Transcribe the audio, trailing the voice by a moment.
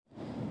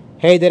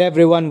Hey there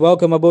everyone,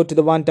 welcome aboard to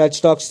the One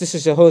Touch Talks. This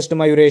is your host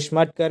Mayuresh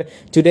Matkar.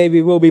 Today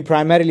we will be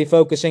primarily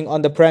focusing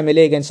on the Premier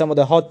League and some of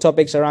the hot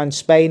topics around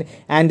Spain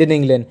and in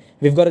England.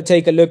 We've got to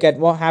take a look at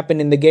what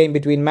happened in the game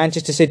between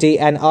Manchester City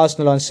and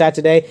Arsenal on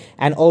Saturday,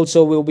 and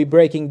also we'll be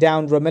breaking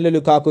down Romelu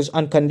Lukaku's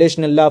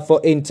unconditional love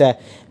for Inter.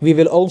 We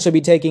will also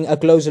be taking a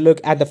closer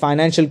look at the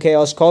financial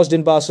chaos caused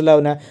in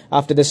Barcelona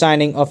after the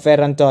signing of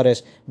Ferran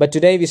Torres. But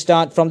today we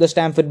start from the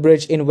Stamford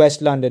Bridge in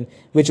West London,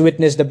 which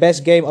witnessed the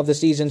best game of the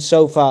season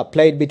so far,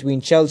 played between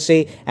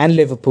Chelsea and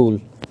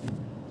Liverpool.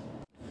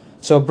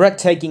 So a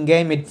breathtaking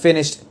game. It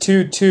finished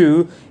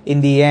 2-2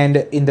 in the end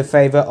in the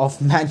favour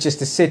of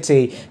Manchester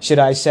City, should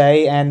I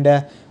say.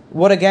 And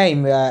what a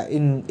game,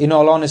 in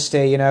all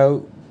honesty.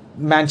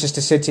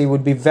 Manchester City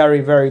would be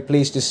very, very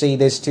pleased to see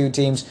these two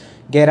teams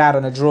get out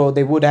on a draw.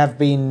 They would have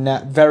been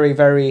very,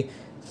 very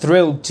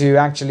thrilled to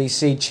actually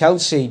see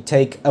Chelsea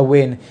take a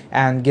win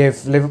and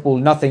give Liverpool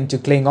nothing to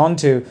cling on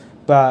to.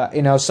 But,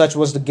 such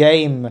was the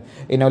game.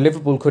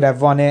 Liverpool could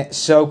have won it,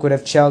 so could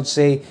have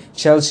Chelsea.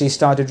 Chelsea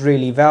started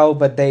really well,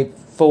 but they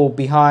fall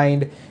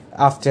behind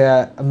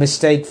after a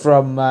mistake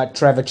from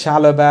Trevor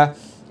Chalobah.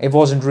 It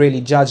wasn't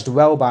really judged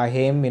well by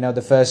him.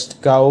 The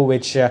first goal,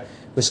 which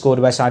was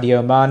scored by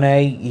Sadio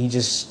Mane, he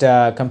just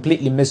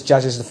completely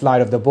misjudges the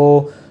flight of the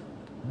ball.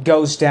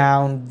 Goes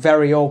down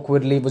very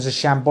awkwardly. It was a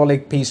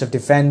shambolic piece of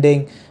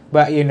defending.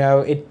 But,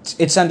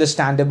 it's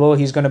understandable.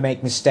 He's going to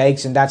make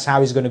mistakes, and that's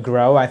how he's going to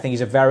grow. I think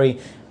he's a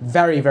very,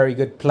 very, very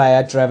good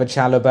player, Trevor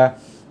Chalobah.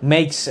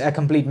 Makes a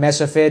complete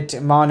mess of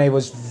it. Mane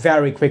was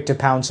very quick to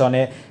pounce on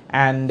it,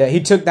 and he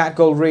took that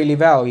goal really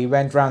well. He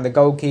went round the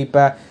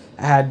goalkeeper,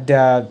 had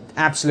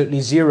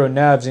absolutely zero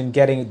nerves in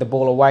getting the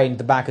ball away into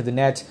the back of the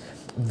net.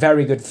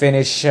 Very good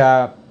finish.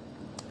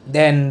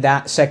 Then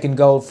that second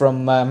goal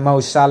from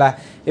Mo Salah,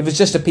 it was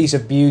just a piece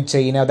of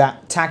beauty.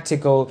 That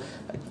tactical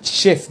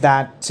shift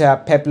that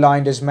Pep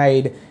Lijnders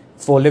made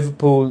for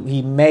Liverpool.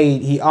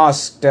 He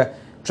asked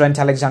Trent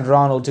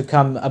Alexander-Arnold to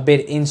come a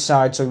bit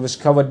inside, so he was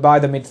covered by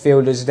the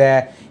midfielders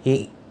there.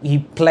 He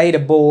played a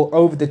ball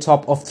over the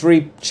top of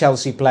three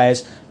Chelsea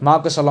players: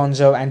 Marcos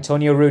Alonso,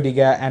 Antonio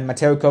Rudiger, and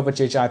Mateo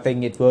Kovacic, I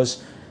think it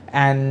was.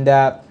 And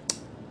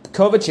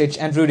Kovacic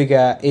and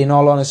Rudiger, in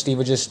all honesty,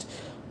 were just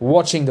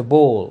watching the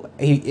ball.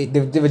 They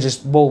were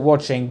just ball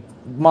watching.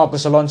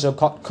 Marcos Alonso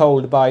caught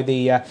cold by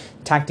the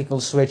tactical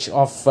switch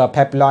of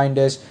Pep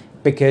Lijnders,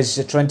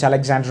 because Trent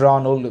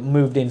Alexander-Arnold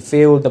moved in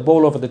field, the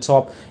ball over the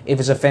top. It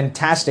was a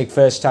fantastic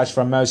first touch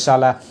from Mo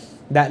Salah.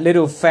 That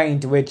little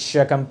feint which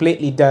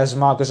completely does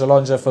Marcos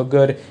Alonso for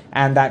good,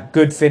 and that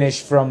good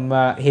finish from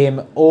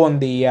him on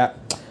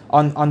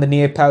the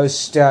near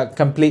post,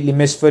 completely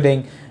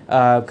misfooting,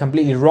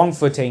 completely wrong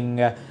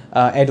footing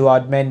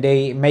Edouard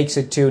Mendy, makes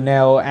it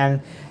 2-0.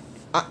 And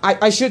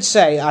I should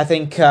say, I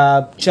think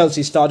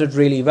Chelsea started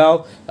really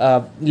well.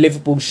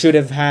 Liverpool should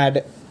have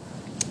had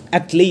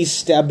at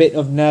least a bit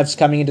of nerves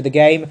coming into the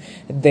game.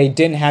 They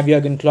didn't have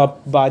Jurgen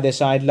Klopp by their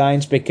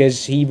sidelines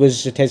because he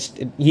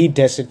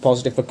tested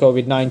positive for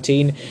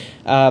COVID-19.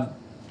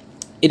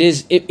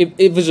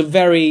 It was a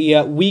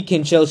very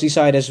weakened Chelsea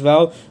side as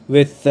well,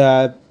 with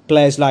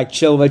players like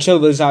Chilwell.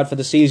 Chilwell is out for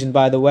the season,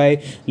 by the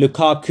way.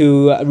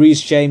 Lukaku, Reece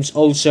James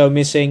also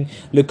missing.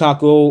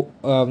 Lukaku,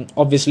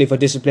 obviously for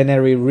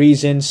disciplinary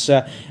reasons.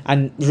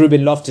 And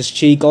Ruben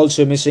Loftus-Cheek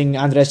also missing.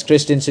 Andres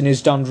Christensen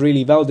has done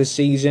really well this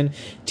season.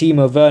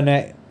 Timo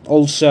Werner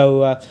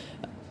also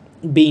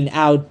been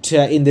out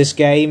in this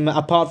game.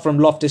 Apart from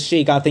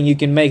Loftus-Cheek, I think you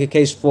can make a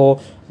case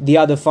for the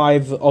other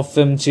five of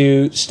them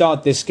to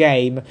start this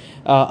game.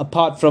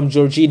 Apart from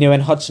Jorginho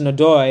and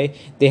Hudson-Odoi,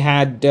 they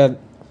had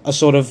a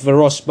sort of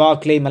Ross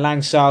Barkley, Malang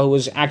Sarr, who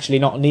was actually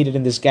not needed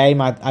in this game.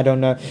 I don't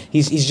know.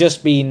 He's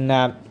just been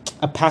a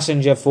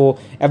passenger for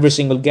every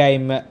single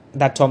game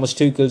that Thomas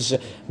Tuchel's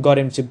got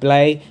him to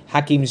play.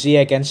 Hakim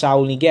Ziyech and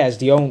Saul Niguez,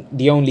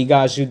 the only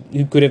guys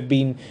who could have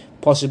been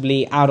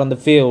possibly out on the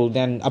field.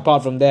 And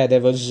apart from there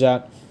was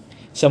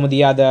some of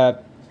the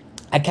other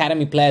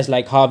academy players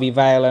like Harvey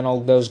Vale and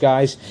all those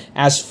guys.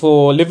 As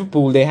for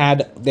Liverpool, they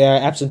had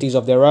their absentees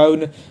of their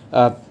own.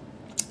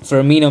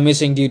 Firmino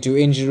missing due to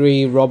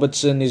injury.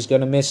 Robertson is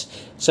going to miss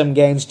some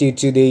games due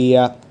to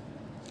the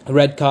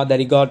red card that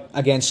he got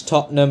against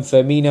Tottenham.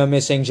 Firmino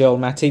missing, Joel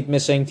Matip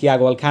missing,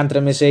 Thiago Alcantara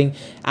missing,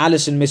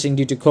 Alisson missing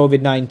due to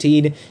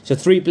COVID-19. So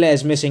 3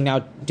 players missing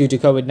now due to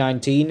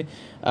COVID-19.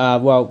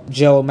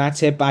 Joel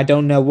Matip, I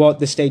don't know what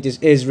the status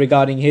is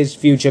regarding his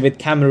future with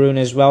Cameroon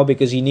as well,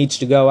 because he needs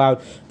to go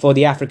out for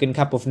the African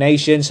Cup of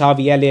Nations.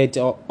 Harvey Elliott,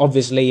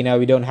 obviously,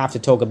 we don't have to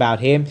talk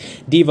about him.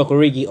 Divock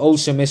Origi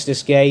also missed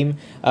this game.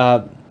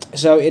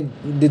 So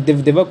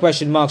there were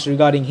question marks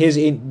regarding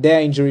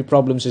their injury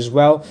problems as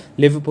well.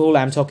 Liverpool,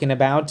 I'm talking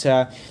about.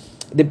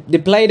 They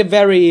played a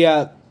very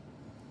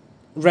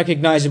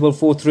recognisable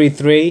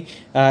 4-3-3.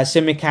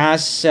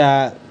 Tsimikas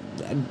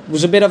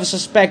was a bit of a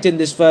suspect in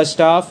this first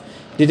half.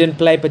 Didn't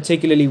play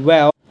particularly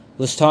well.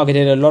 was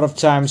targeted a lot of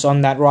times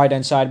on that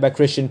right-hand side by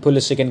Christian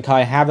Pulisic and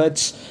Kai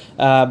Havertz.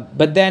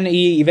 But then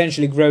he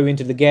eventually grew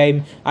into the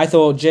game. I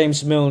thought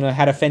James Milner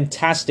had a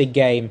fantastic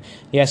game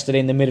yesterday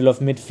in the middle of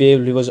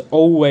midfield. He was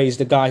always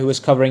the guy who was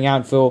covering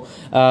out for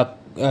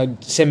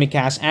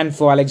Tsimikas and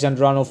for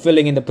Alexander-Arnold,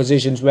 filling in the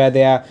positions where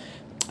they are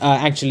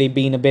actually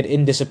being a bit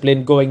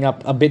indisciplined, going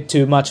up a bit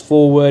too much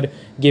forward,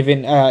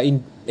 giving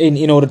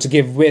in order to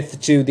give width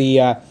to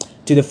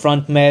the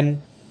front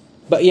men.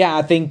 But yeah,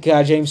 I think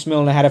James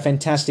Milner had a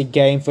fantastic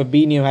game.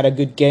 Fabinho had a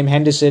good game.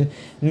 Henderson,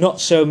 not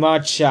so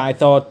much. I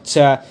thought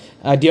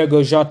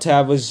Diogo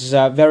Jota was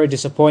very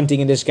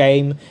disappointing in this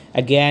game.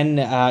 Again,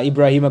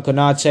 Ibrahima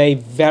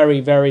Konate, very,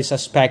 very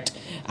suspect.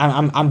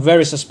 I'm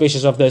very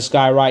suspicious of this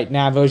guy right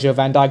now. Virgil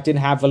van Dijk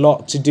didn't have a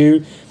lot to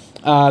do.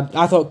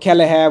 I thought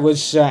Kelleher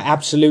was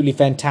absolutely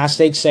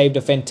fantastic. Saved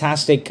a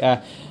fantastic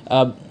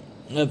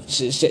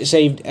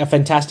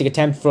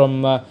attempt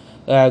from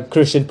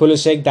Christian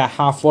Pulisic, that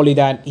half volley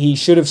that he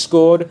should have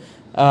scored.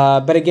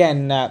 But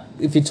again,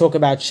 if you talk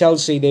about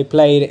Chelsea, they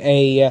played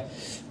a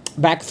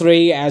back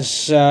three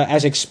as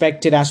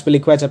expected.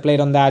 Azpilicueta played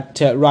on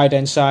that right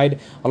hand side,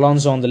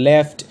 Alonso on the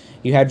left.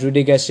 You had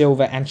Rudiger,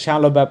 Silva and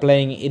Chalobah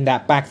playing in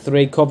that back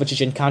three,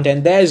 Kovacic and Kante.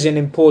 And there's an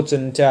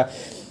important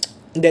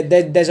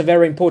there's a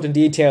very important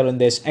detail in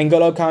this.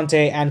 N'Golo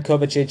Kante and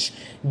Kovacic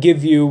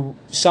give you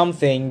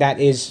something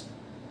that is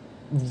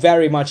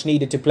very much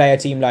needed to play a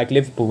team like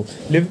Liverpool.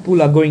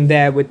 Liverpool are going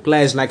there with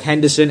players like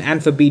Henderson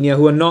and Fabinho,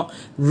 who are not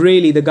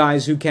really the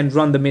guys who can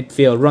run the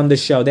midfield, run the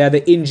show. They are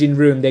the engine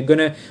room. They're going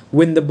to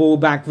win the ball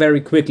back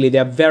very quickly. They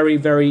are very,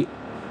 very,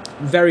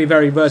 very,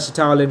 very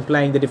versatile in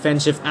playing the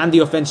defensive and the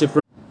offensive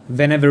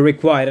whenever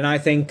required. And I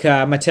think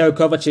Mateo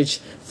Kovacic,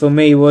 for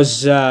me,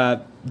 was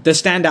the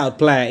standout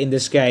player in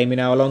this game,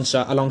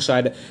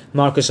 alongside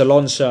Marcus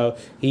Alonso,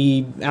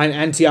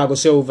 and Thiago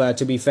Silva.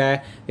 To be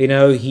fair,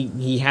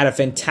 he had a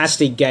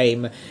fantastic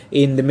game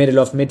in the middle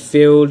of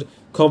midfield.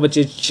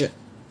 Kovacic,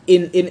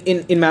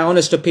 in my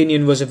honest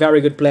opinion, was a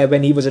very good player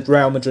when he was at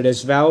Real Madrid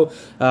as well.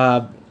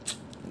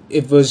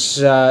 It was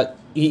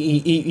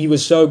he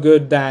was so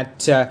good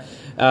that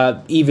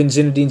even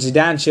Zinedine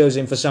Zidane chose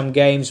him for some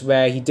games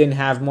where he didn't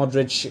have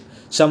Modric,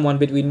 someone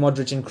between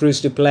Modric and Kroos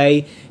to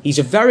play. He's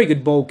a very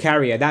good ball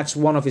carrier. That's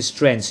one of his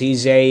strengths.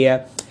 He's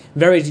a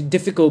very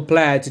difficult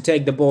player to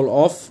take the ball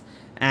off,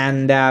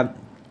 and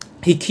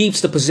he keeps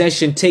the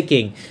possession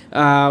ticking.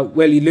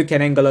 You look at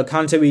N'Golo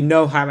Kante, we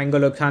know how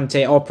N'Golo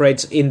Kante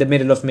operates in the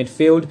middle of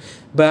midfield.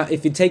 But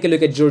if you take a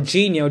look at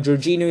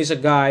Jorginho is a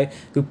guy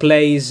who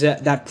plays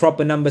that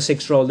proper number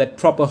 6 role, that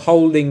proper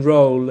holding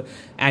role,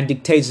 and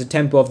dictates the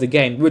tempo of the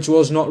game, which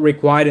was not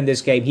required in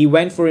this game. He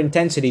went for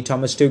intensity,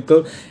 Thomas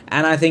Tuchel,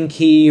 and I think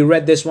he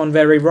read this one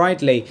very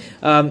rightly.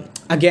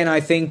 Again, I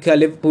think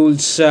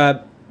Liverpool's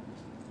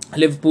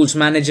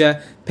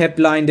manager Pep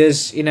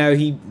Lijnders,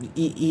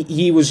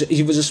 he was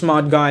a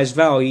smart guy as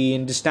well. He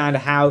understood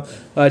how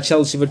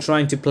Chelsea were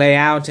trying to play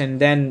out, and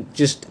then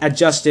just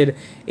adjusted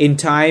in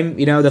time.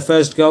 The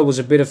first goal was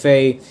a bit of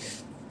a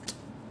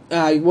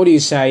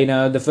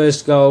the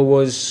first goal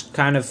was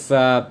kind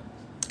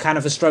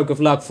of a stroke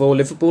of luck for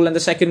Liverpool, and the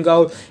second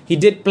goal, he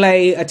did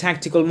play a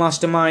tactical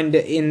mastermind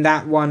in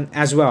that one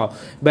as well.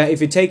 But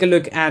if you take a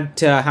look at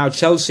how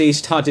Chelsea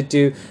started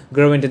to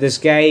grow into this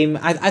game,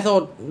 I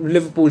thought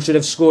Liverpool should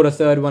have scored a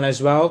third one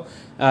as well.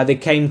 They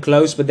came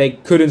close, but they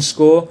couldn't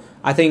score.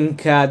 I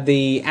think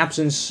the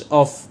absence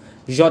of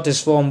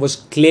Jota's form was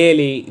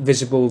clearly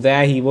visible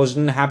there. He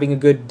wasn't having a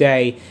good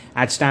day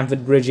at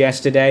Stamford Bridge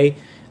yesterday.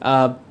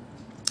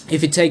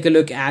 If you take a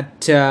look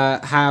at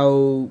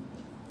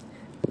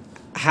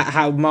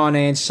how Mane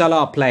and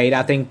Salah played,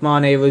 I think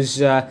Mane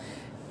was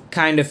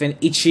kind of an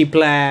itchy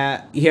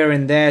player here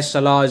and there.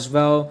 Salah as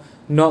well,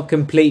 not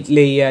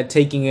completely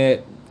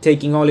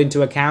taking all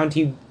into account.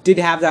 He did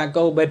have that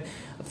goal, but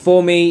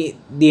for me,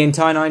 the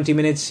entire 90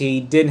 minutes, he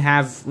didn't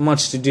have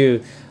much to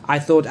do. I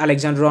thought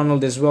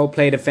Alexander-Arnold as well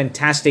played a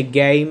fantastic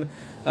game.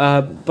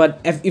 But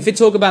if you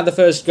talk about the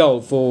first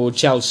goal for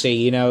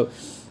Chelsea,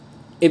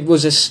 it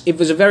was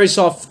a very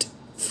soft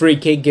free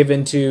kick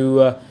given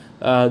to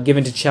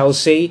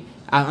Chelsea.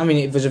 I mean,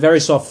 it was a very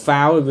soft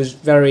foul. It was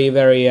very,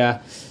 very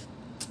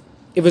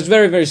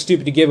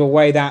stupid to give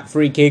away that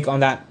free kick on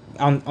that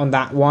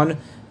one.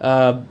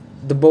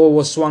 The ball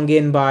was swung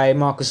in by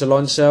Marcus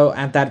Alonso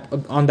on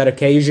that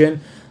occasion.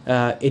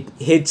 It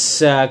hits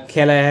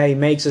Kelleher, he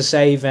makes a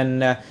save,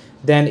 and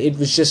then it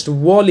was just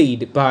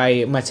volleyed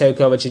by Mateo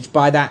Kovacic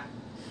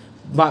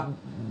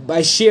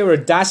by sheer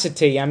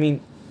audacity. I mean,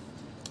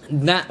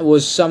 that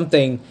was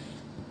something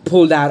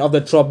pulled out of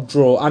the top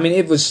drawer. I mean,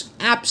 it was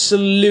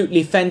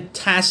absolutely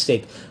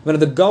fantastic. One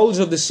of the goals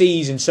of the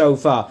season so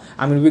far.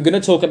 I mean, we're going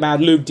to talk about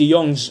Luke de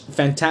Jong's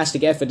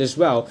fantastic effort as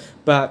well,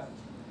 but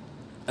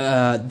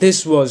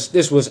this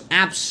was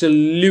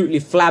absolutely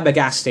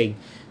flabbergasting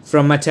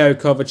from Mateo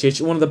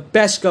Kovacic. One of the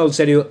best goals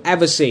that you'll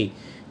ever see,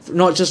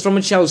 not just from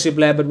a Chelsea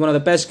player, but one of the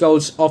best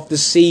goals of the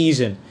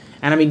season.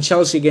 And I mean,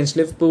 Chelsea against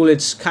Liverpool,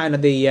 it's kind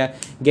of the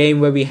game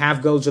where we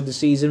have goals of the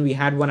season. We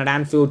had one at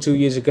Anfield 2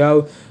 years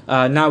ago.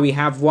 Now we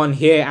have one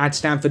here at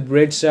Stamford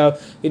Bridge. So,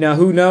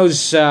 who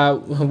knows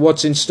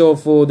what's in store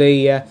for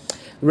the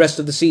rest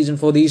of the season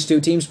for these two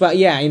teams. But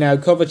yeah,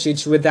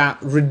 Kovacic with that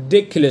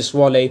ridiculous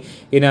volley,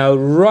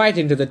 right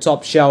into the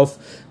top shelf.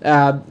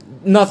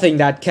 Nothing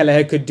that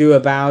Kelleher could do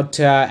about.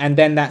 And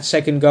then that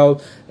second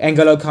goal,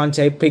 N'Golo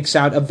Kante picks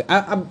out.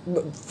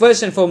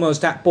 First and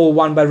foremost, that ball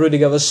won by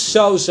Rudiger was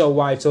so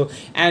vital.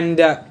 And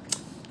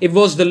it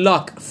was the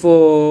luck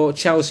for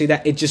Chelsea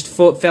that it just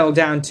fell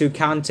down to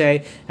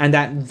Kante, and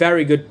that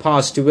very good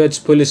pass towards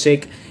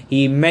Pulisic.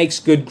 He makes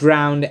good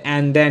ground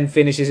and then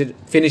finishes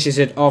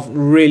it off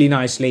really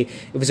nicely.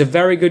 It was a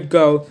very good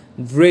goal,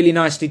 really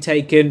nicely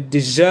taken.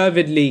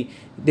 Deservedly,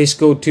 they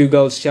scored 2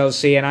 goals,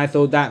 Chelsea, and I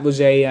thought that was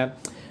a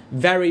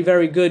very,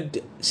 very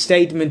good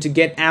statement to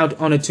get out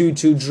on a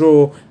 2-2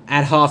 draw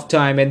at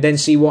half-time and then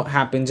see what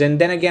happens. And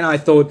then again, I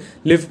thought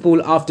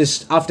Liverpool after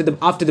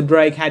the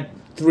break had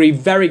 3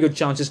 very good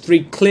chances,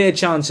 3 clear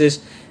chances,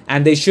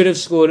 and they should have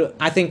scored.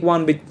 I think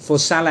one for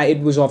Salah,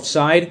 it was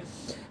offside,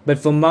 but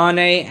for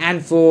Mane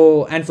and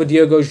for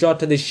Diogo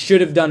Jota, they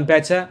should have done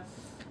better.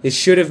 They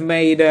should have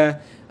made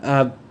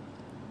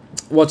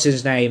what's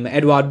his name,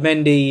 Edouard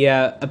Mendy,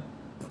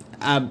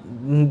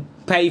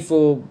 pay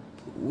for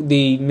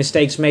the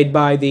mistakes made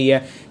by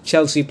the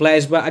Chelsea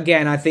players. But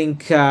again, I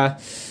think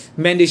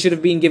Mendy should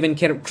have been given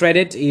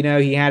credit.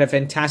 He had a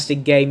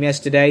fantastic game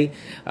yesterday,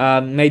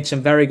 made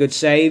some very good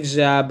saves.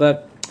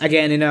 But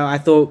again, I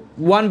thought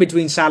one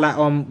between Salah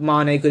or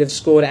Mane could have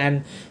scored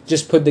and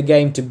just put the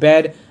game to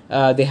bed.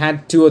 They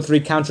had 2 or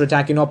 3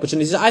 counter-attacking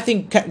opportunities. I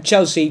think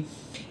Chelsea,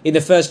 in the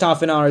first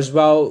half an hour as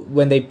well,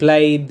 when they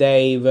played,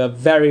 they were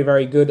very,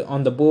 very good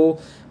on the ball.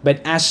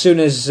 But as soon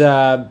as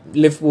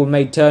Liverpool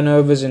made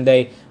turnovers and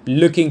they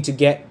looking to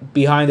get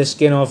behind the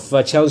skin of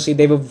Chelsea,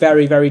 they were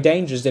very, very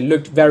dangerous. They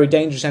looked very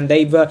dangerous, and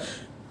they've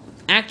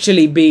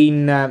actually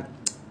been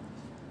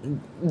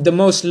the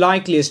most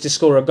likeliest to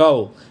score a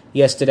goal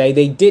yesterday.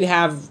 They did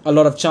have a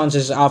lot of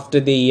chances after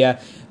the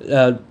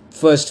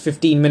first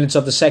 15 minutes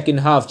of the second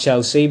half,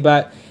 Chelsea,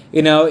 but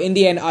in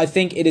the end, I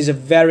think it is a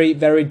very,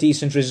 very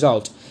decent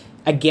result.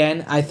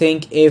 Again, I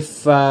think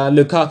if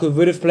Lukaku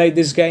would have played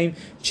this game,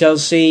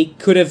 Chelsea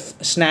could have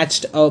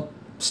snatched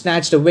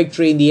a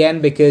victory in the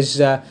end, because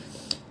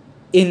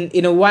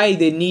in a way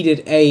they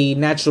needed a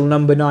natural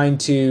number 9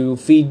 to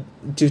feed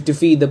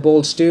the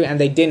balls to, and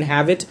they didn't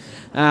have it.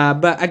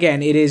 But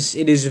again, it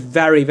is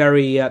very,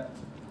 very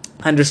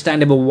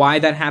understandable why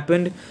that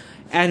happened.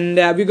 And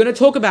we're going to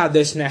talk about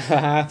this now.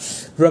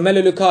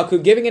 Romelu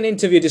Lukaku giving an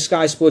interview to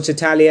Sky Sports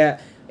Italia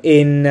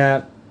in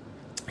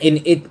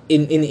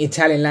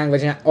Italian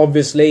language.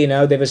 Obviously,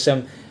 there were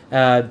some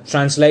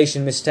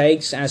translation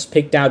mistakes as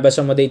picked out by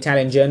some of the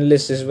Italian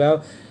journalists as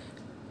well.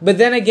 But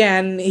then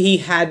again, he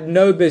had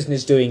no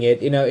business doing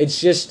it. It's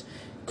just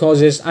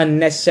causes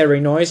unnecessary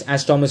noise,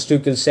 as Thomas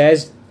Tuchel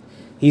says.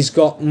 He's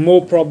got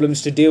more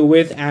problems to deal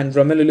with, and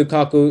Romelu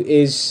Lukaku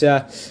is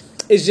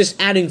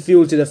just adding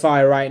fuel to the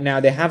fire right now.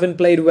 They haven't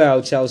played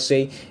well,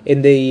 Chelsea,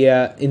 in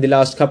the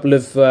last couple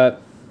of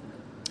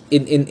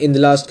in the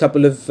last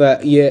couple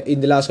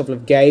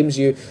of games.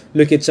 You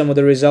look at some of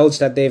the results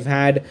that they've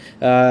had.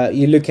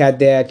 You look at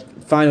their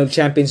final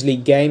Champions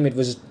League game. It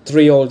was a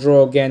 3-3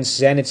 draw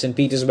against Zenit St.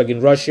 Petersburg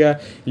in Russia.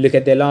 You look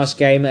at their last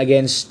game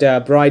against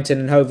Brighton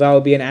and Hove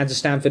Albion at the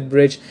Stamford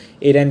Bridge.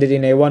 It ended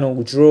in a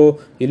 1-1 draw.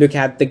 You look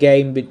at the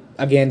game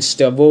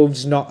against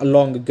Wolves not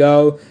long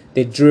ago.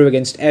 They drew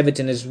against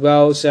Everton as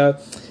well. So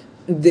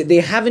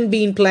they haven't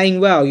been playing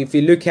well. If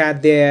you look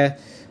at their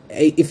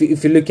if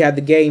you look at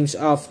the games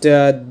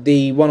after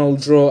the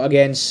 1-1 draw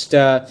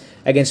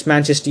against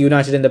Manchester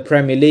United in the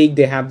Premier League,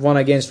 they have won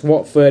against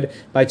Watford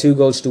by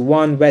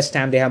 2-1. West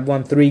Ham, they have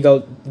won 3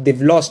 goals.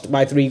 They've lost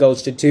by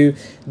 3-2.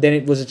 Then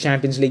it was a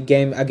Champions League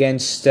game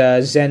against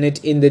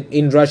Zenit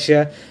in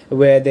Russia,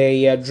 where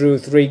they drew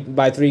 3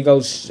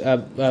 goals,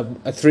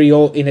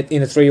 3-3 in a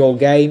 3-3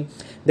 game.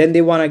 Then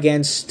they won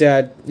against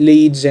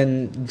Leeds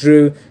and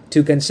drew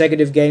 2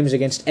 consecutive games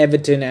against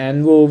Everton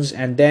and Wolves,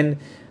 and then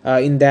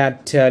in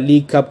that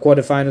League Cup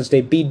quarterfinals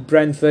they beat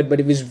Brentford, but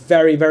it was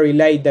very, very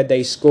late that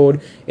they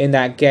scored in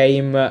that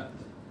game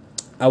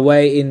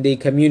away in the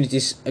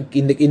communities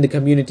in the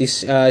community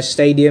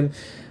stadium.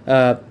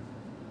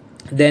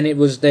 Then it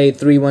was the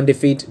 3-1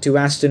 defeat to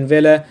Aston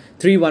Villa,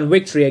 3-1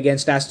 victory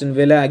against Aston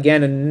Villa.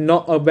 Again,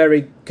 not a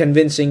very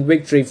convincing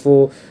victory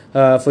for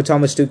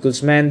Thomas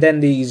Tuchel's men.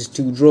 Then these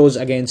 2 draws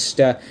against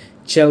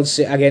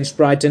Chelsea, against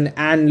Brighton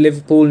and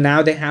Liverpool.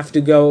 Now they have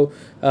to go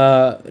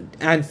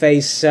and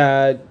face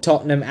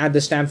Tottenham at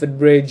the Stamford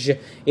Bridge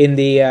in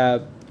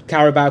the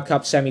Carabao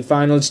Cup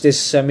semi-finals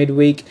this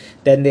midweek.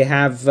 Then they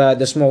have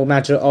the small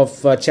matter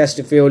of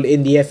Chesterfield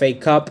in the FA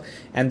Cup,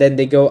 and then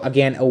they go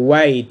again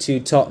away to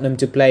Tottenham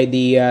to play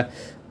the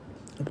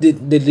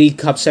League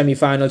Cup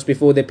semi-finals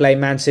before they play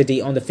Man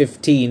City on the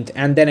 15th,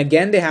 and then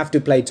again they have to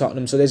play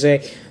Tottenham. So there's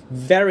a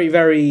very,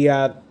 very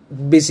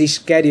busy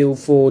schedule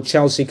for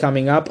Chelsea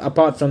coming up.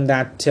 Apart from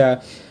that,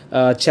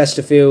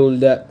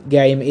 Chesterfield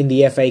game in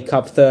the FA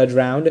Cup third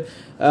round.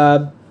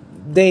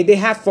 They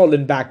have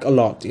fallen back a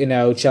lot.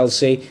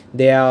 Chelsea,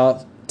 they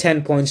are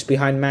 10 points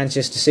behind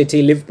Manchester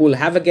City. Liverpool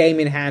have a game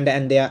in hand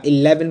and they are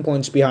 11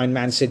 points behind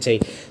Man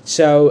City.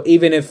 So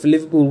even if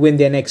Liverpool win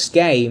their next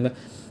game,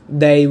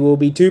 they will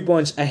be 2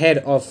 points ahead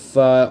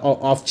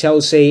of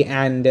Chelsea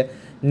and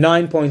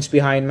 9 points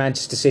behind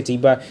Manchester City.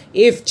 But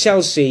if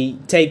Chelsea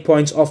take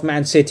points off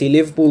Man City,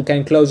 Liverpool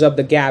can close up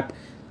the gap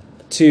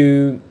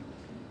to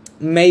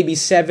maybe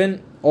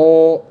 7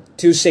 or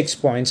to 6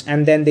 points,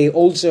 and then they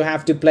also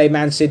have to play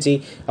Man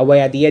City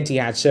away at the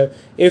Etihad. So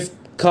if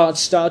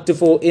cards start to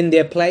fall in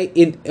their play,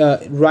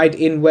 right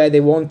in where they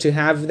want to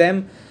have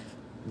them,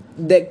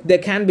 there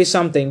can be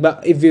something.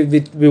 But if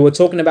we were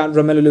talking about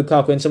Romelu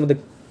Lukaku and some of the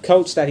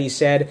quotes that he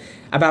said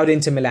about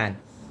Inter Milan,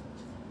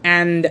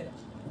 and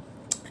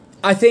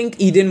I think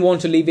he didn't want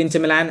to leave Inter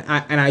Milan,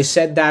 and I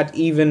said that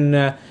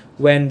even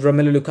when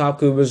Romelu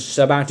Lukaku was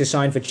about to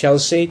sign for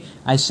Chelsea.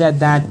 I said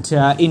that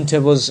Inter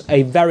was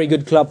a very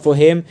good club for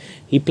him.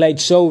 He played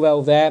so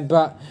well there,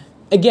 but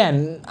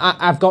again,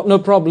 I've got no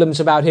problems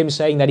about him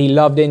saying that he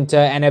loved Inter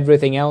and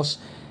everything else.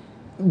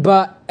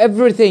 But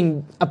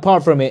everything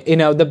apart from it,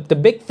 the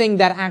big thing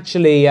that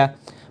actually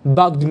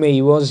bugged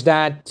me was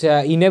that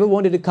he never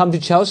wanted to come to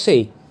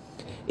Chelsea.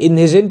 In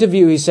his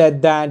interview, he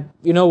said that,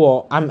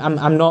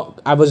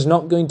 I was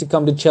not going to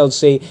come to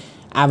Chelsea.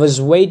 I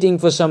was waiting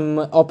for some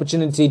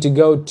opportunity to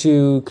go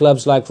to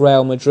clubs like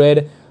Real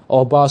Madrid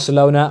or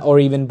Barcelona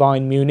or even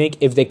Bayern Munich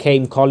if they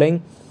came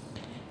calling.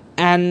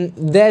 And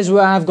there's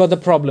where I've got the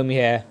problem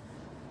here.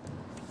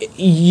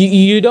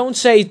 You don't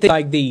say things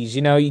like these,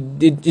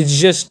 it's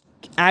just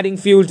adding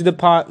fuel to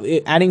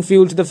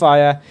the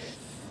fire.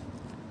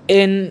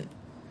 And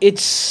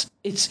it's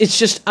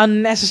just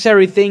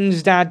unnecessary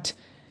things that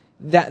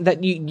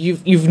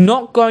you're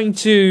not going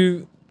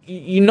to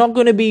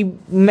be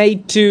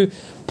made to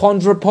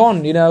ponder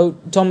upon.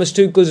 Thomas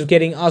Tuchel's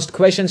getting asked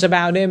questions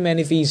about him and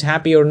if he's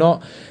happy or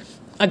not.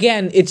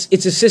 Again, it's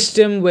a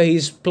system where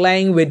he's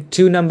playing with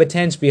 2 number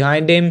 10s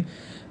behind him.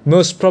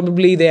 Most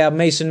probably they are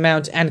Mason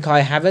Mount and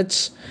Kai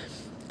Havertz,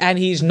 and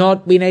he's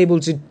not been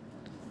able to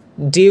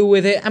deal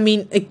with it. I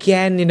mean,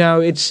 again,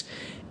 it's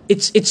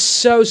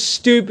so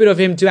stupid of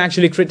him to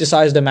actually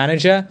criticize the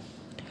manager.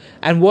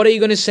 And what are you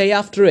going to say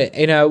after it?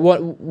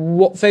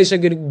 What face are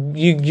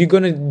you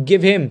going to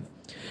give him?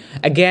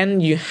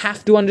 Again, you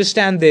have to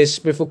understand this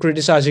before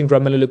criticizing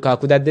Romelu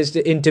Lukaku, that this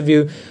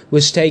interview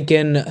was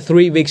taken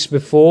 3 weeks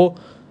before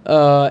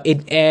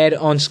it aired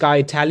on Sky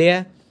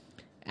Italia.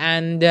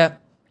 And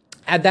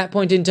at that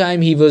point in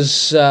time, he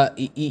was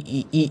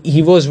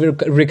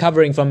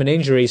recovering from an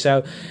injury.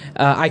 So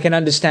I can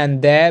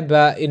understand there.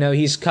 But,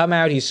 he's come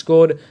out, he's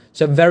scored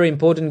some very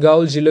important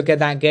goals. You look at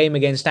that game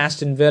against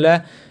Aston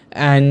Villa,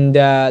 and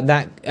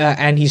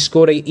he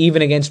scored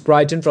even against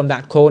Brighton from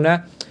that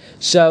corner.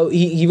 So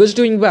he was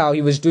doing well.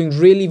 He was doing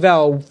really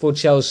well for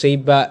Chelsea.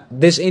 But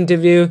this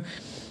interview,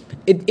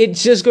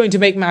 it's just going to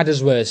make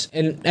matters worse.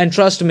 And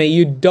trust me,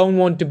 you don't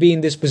want to be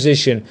in this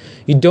position.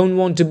 You don't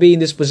want to be in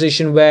this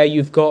position where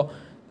you've got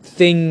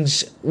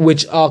things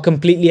which are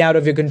completely out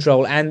of your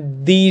control.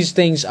 And these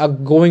things are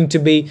going to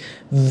be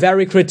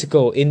very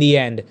critical in the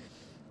end.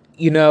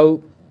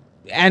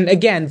 And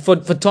again, for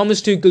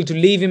Thomas Tuchel to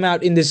leave him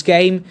out in this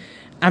game,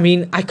 I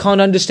mean, I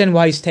can't understand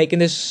why he's taking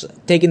this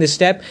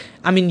step.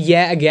 I mean,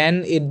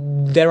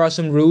 there are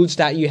some rules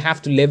that you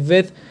have to live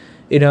with.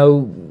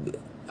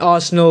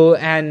 Arsenal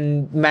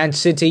and Man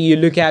City, you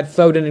look at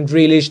Foden and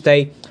Grealish,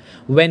 they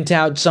went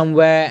out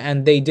somewhere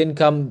and they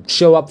didn't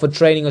show up for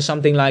training or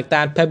something like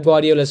that. Pep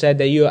Guardiola said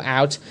that you're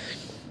out.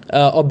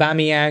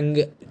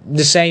 Aubameyang,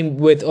 the same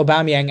with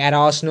Aubameyang at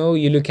Arsenal.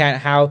 You look at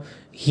how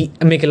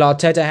Mikel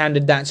Arteta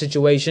handled that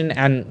situation,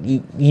 and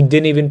he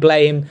didn't even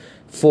play him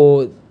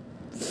for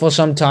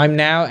some time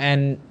now.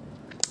 And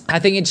I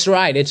think it's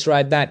right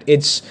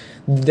that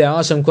there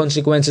are some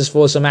consequences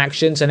for some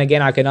actions. And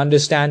again, I can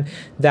understand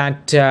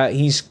that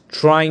he's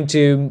trying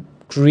to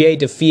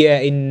create a fear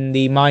in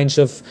the minds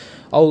of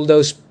all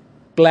those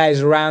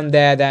players around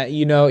there that,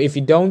 if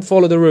you don't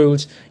follow the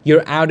rules,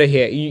 you're out of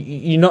here.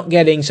 You're not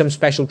getting some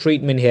special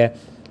treatment here.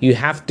 You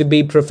have to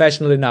be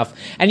professional enough.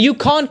 And you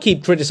can't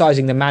keep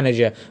criticizing the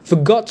manager. For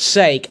God's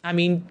sake, I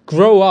mean,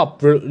 grow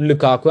up,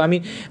 Lukaku. I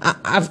mean,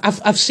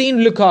 I've seen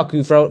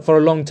Lukaku for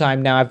a long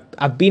time now.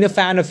 I've been a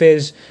fan of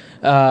his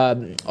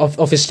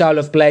style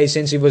of play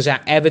since he was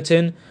at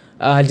Everton.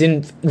 I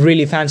didn't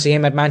really fancy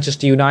him at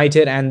Manchester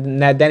United, and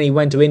then he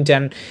went to Inter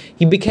and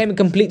he became a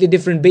completely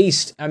different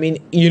beast. I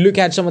mean, you look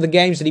at some of the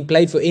games that he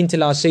played for Inter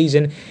last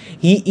season,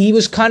 he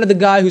was kind of the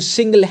guy who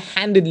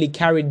single-handedly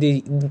carried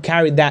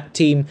that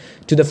team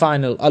to the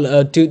final,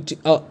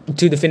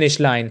 to the finish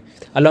line,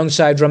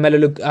 alongside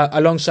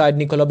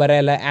Nicolo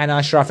Barella and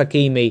Achraf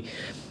Hakimi.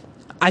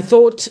 I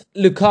thought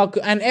Lukaku,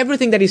 and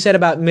everything that he said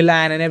about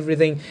Milan and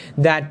everything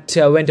that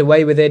went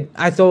away with it,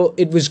 I thought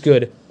it was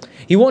good.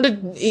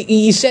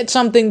 He said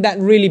something that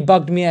really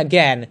bugged me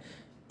again.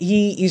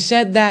 He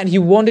said that he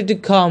wanted to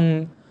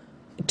come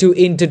to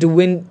Inter to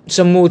win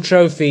some more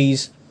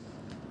trophies,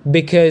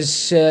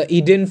 because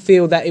he didn't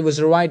feel that it was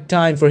the right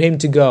time for him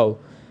to go.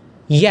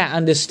 Yeah,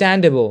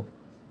 understandable.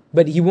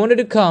 But he wanted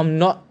to come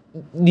not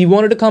he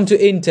wanted to come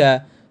to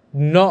Inter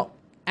not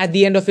at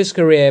the end of his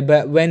career,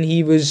 but when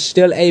he was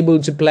still able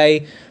to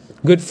play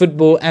good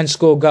football and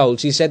score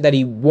goals. He said that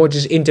he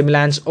watches Inter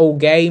Milan's old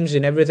games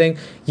and everything.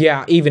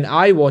 Yeah, even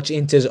I watch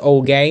Inter's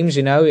old games,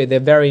 they're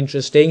very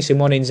interesting.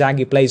 Simone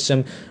Inzaghi plays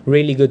some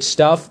really good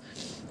stuff.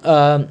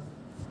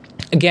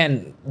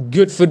 Again,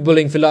 good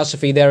footballing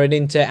philosophy there at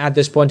Inter at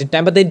this point in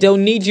time, but they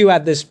don't need you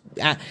at this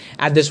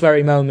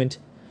very moment.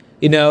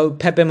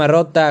 Pepe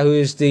Marotta, who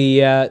is the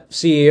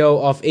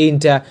CEO of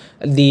Inter,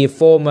 the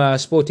former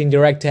sporting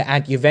director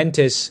at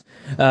Juventus,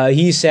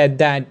 he said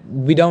that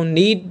we don't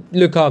need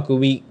Lukaku.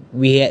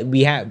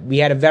 We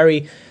had a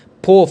very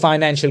poor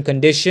financial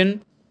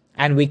condition,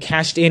 and we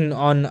cashed in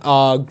on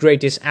our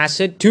greatest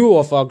asset. Two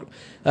out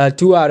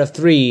of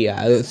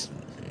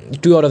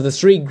the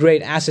three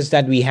great assets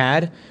that we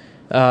had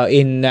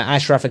in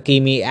Achraf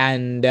Hakimi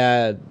and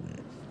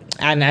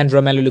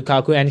Romelu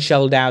Lukaku, and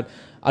shelled out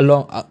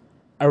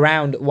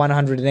around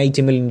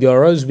 180 million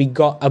euros. We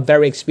got a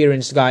very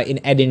experienced guy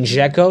in Edin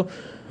Dzeko,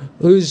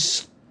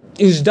 who's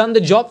done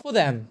the job for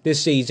them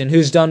this season,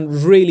 who's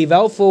done really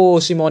well for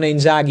Simone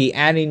Inzaghi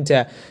and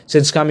Inter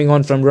since coming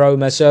on from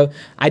Roma. So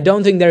I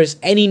don't think there is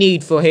any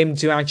need for him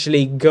to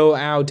actually go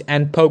out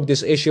and poke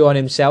this issue on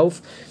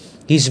himself.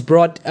 He's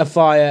brought a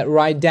fire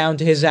right down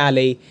to his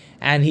alley,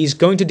 and he's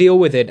going to deal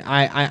with it.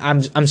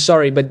 I'm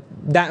sorry, but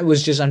that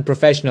was just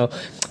unprofessional.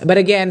 But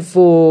again,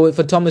 for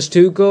Thomas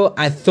Tuchel,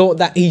 I thought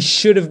that he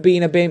should have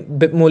been a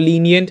bit more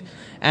lenient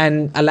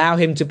and allow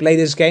him to play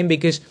this game,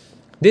 because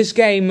this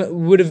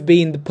game would have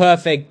been the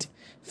perfect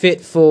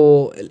fit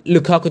for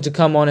Lukaku to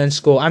come on and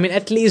score. I mean,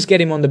 at least get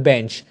him on the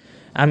bench.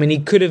 I mean, he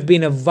could have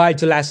been a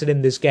vital asset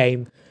in this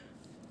game.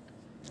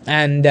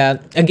 And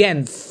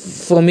again,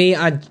 for me,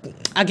 I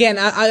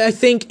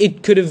think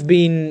it could have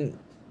been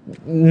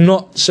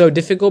not so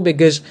difficult,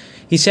 because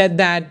he said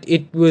that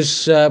it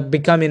was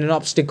becoming an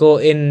obstacle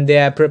in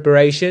their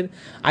preparation.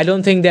 I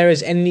don't think there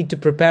is any need to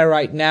prepare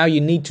right now.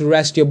 You need to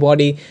rest your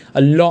body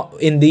a lot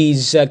in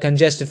these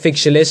congested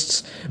fixture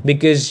lists,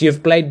 because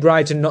you've played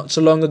Brighton not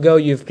so long ago.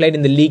 You've played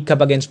in the League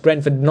Cup against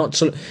Brentford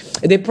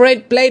they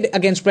played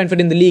against Brentford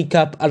in the League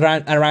Cup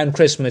around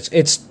Christmas.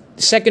 It's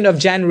 2nd of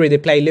January they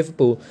play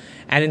Liverpool,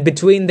 and in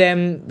between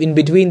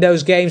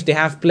those games they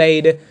have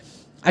played,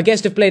 I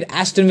guess they've played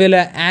Aston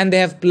Villa and they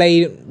have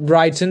played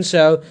Brighton.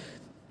 So,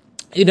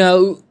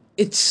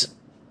 it's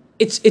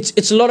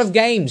a lot of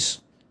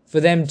games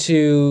for them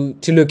to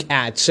look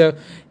at. So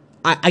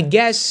I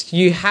guess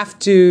you have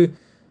to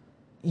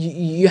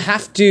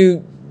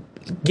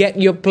get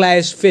your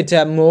players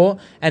fitter more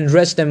and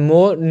rest them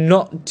more,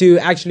 not to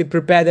actually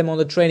prepare them on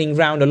the training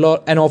ground an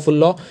awful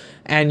lot.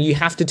 And you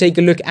have to take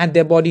a look at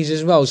their bodies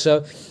as well.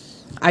 So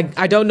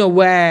I don't know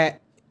where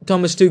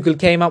Thomas Tuchel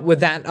came up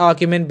with that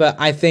argument, but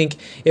I think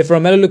if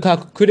Romelu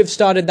Lukaku could have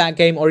started that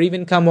game or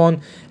even come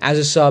on as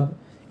a sub,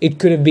 it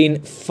could have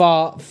been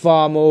far,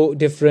 far more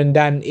different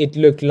than it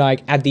looked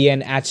like at the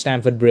end at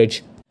Stamford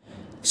Bridge.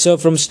 So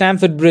from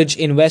Stamford Bridge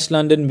in West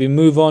London, we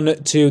move on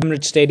to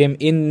Emirates Stadium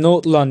in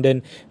North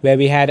London, where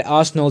we had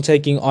Arsenal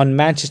taking on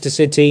Manchester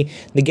City.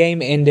 The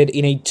game ended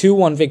in a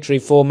 2-1 victory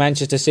for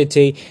Manchester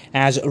City,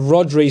 as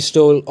Rodri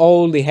stole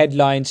all the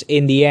headlines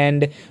in the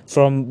end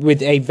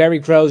with a very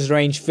close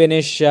range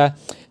finish to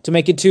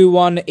make it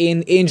 2-1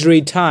 in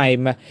injury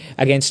time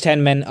against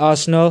 10-man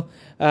Arsenal.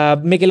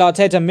 Mikel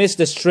Arteta missed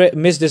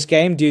this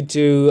game due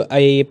to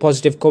a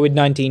positive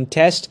COVID-19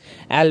 test.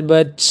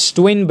 Albert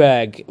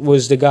Stwinberg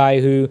was the guy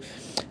who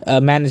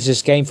managed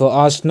this game for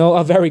Arsenal.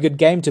 A very good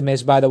game to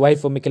miss, by the way,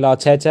 for Mikel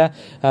Arteta.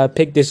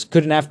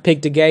 Couldn't have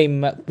picked a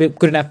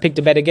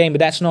better game, but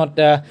that's not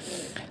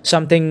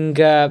something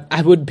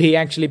I would be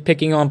actually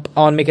picking on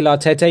Mikel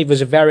Arteta. It was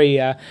a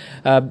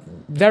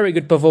very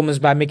good performance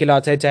by Mikel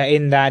Arteta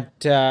in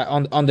that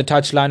on the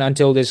touchline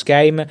until this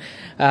game.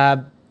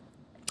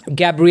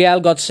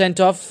 Gabriel got sent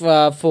off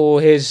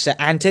for his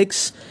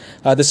antics.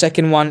 The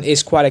second one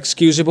is quite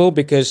excusable,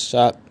 because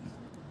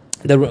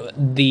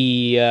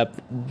the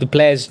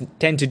players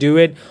tend to do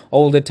it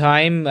all the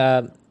time,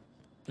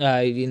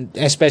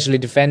 especially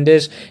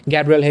defenders.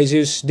 Gabriel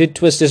Jesus did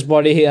twist his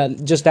body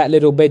just that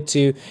little bit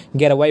to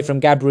get away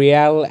from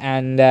Gabriel,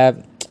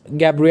 and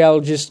Gabriel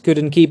just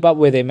couldn't keep up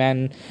with him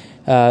and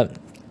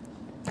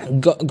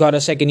got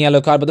a second yellow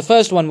card. But the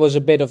first one was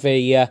a bit of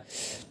a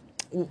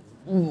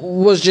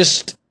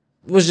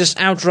was just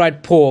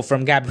outright poor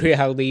from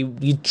Gabriel.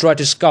 He tried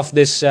to scuff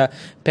this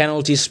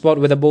penalty spot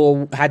where the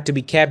ball had to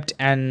be kept,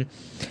 and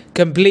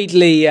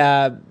completely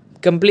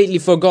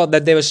forgot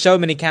that there were so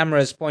many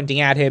cameras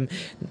pointing at him.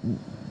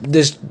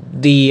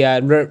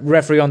 The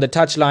referee on the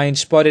touchline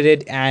spotted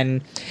it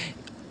and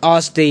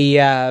asked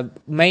the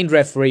main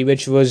referee,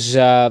 which was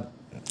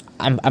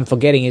I'm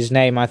forgetting his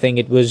name. I think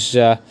it was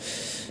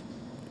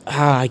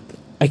I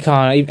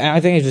can't. I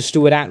think it was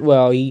Stuart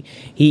Atwell.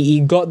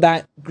 He got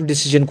that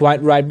decision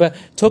quite right. But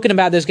talking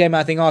about this game,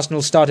 I think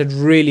Arsenal started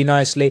really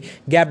nicely.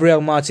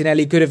 Gabriel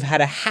Martinelli could have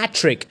had a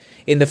hat-trick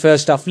in the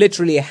first half,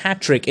 literally a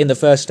hat-trick in the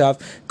first half.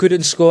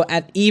 Couldn't score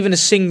at even a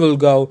single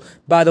goal.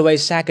 By the way,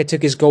 Saka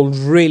took his goal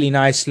really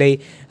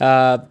nicely.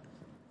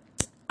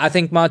 I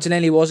think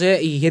Martinelli was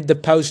it. He hit the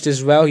post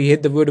as well. He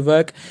hit the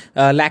woodwork.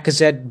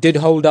 Lacazette did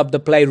hold up the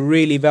play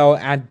really well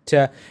as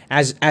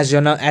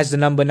the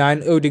number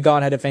 9.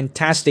 Odegaard had a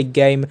fantastic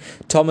game.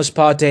 Thomas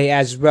Partey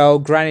as well.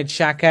 Granit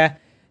Xhaka.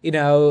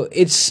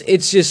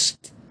 It's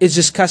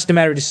just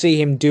customary to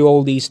see him do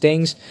all these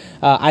things.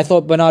 I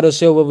thought Bernardo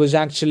Silva was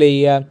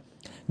actually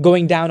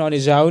going down on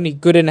his own. He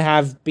couldn't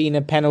have been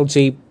a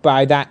penalty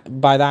by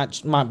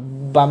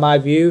my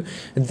view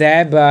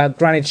there, but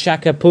Granit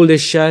Xhaka pulled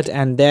his shirt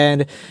and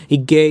then he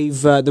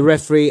gave the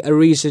referee a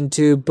reason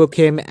to book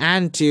him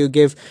and to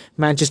give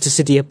Manchester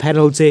City a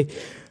penalty.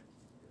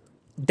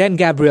 Then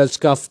Gabriel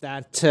scuffed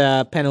that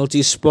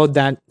penalty spot,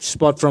 that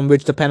spot from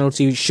which the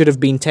penalty should have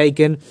been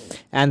taken,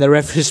 and the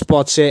referee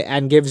spots it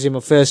and gives him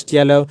a first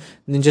yellow.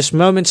 And then just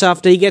moments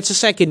after, he gets a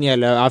second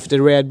yellow after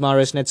Riyad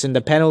Mahrez nets in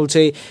the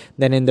penalty.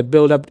 Then in the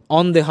build-up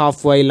on the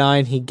halfway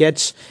line, he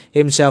gets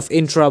himself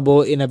in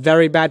trouble in a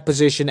very bad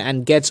position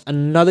and gets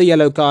another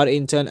yellow card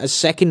in turn, a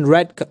second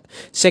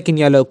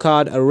yellow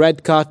card, a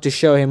red card to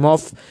show him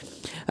off.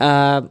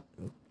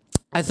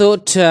 I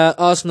thought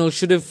Arsenal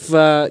should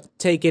have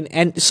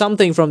taken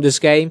something from this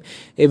game.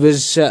 It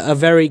was a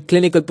very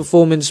clinical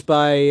performance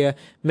by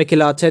Mikel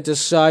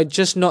Arteta's side,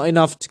 just not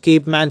enough to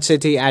keep Man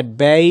City at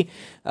bay.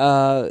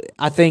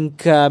 I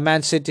think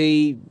Man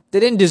City, they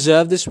didn't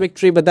deserve this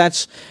victory, but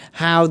that's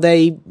how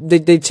they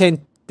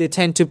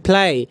tend to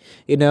play.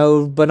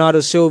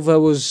 Bernardo Silva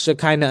was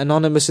kind of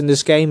anonymous in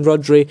this game.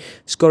 Rodri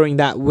scoring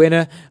that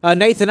winner.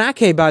 Nathan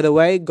Ake, by the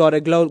way, got a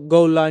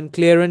goal line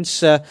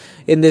clearance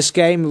in this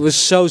game. It was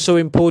so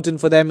important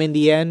for them in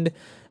the end.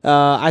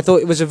 I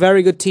thought it was a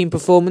very good team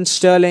performance.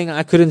 Sterling,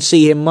 I couldn't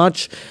see him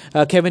much.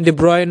 Kevin De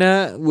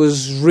Bruyne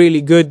was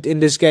really good in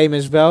this game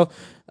as well.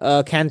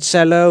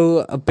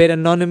 Cancelo, a bit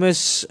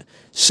anonymous.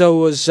 So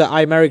was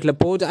Aymeric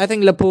Laporte. I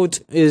think Laporte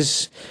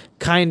is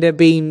kind of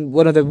been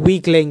one of the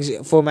weaklings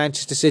for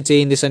Manchester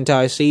City in this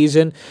entire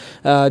season.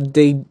 I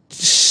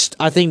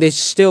think they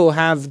still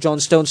have John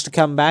Stones to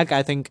come back.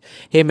 I think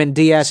him and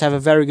Diaz have a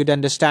very good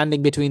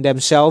understanding between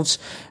themselves.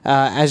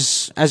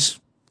 As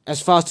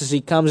fast as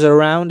he comes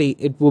around,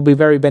 it will be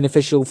very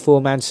beneficial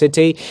for Man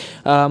City.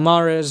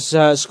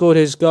 Mahrez scored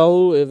his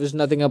goal. It was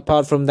nothing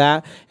apart from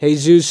that.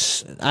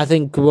 Jesus, I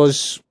think,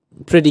 was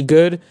pretty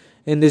good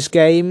in this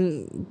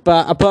game,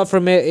 but apart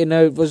from it,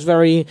 it was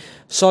very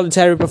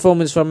solitary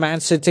performance from Man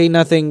City.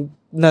 Nothing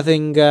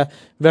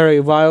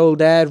very wild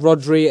there.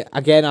 Rodri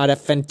again had a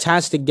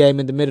fantastic game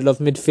in the middle of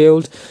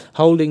midfield,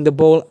 holding the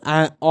ball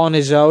on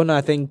his own.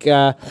 I think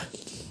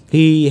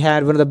he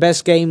had one of the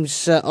best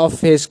games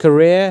of his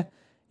career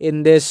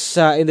in this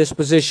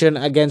position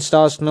against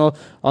Arsenal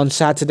on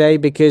Saturday,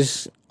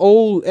 because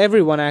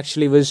everyone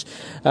actually was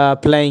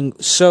playing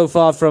so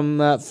far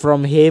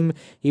from him.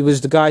 He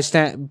was the guy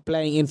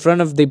playing in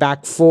front of the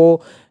back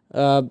four.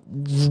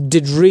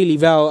 Did really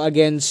well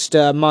against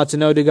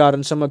Martin Odegaard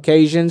on some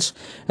occasions.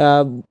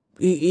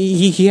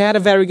 He had a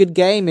very good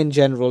game in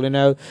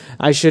general.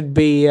 I should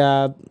be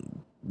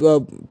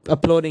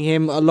applauding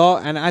him a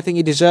lot, and I think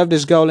he deserved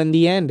his goal in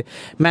the end.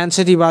 Man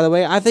City, by the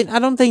way, I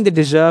don't think they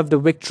deserved the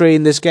victory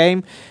in this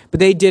game, but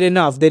they did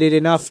enough. They did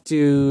enough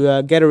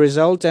to get a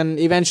result, and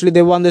eventually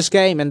they won this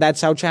game, and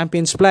that's how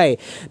champions play.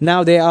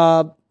 Now they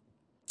are,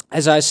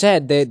 as I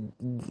said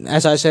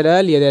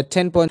earlier, they're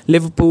 10 points.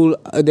 Liverpool,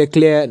 they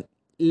clear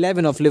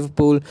 11 of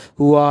Liverpool,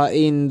 who are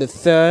in the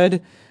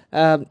third.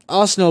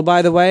 Arsenal,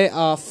 by the way,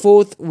 are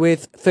fourth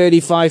with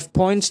 35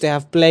 points. They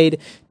have played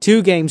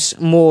 2 games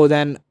more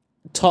than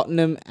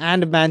Tottenham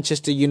and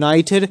Manchester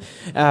United.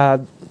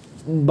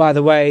 By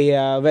the way,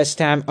 West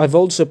Ham have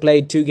also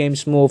played 2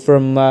 games more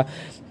from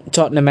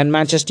Tottenham and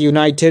Manchester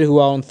United, who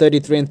are on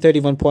 33 and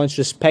 31 points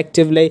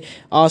respectively.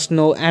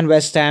 Arsenal and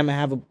West Ham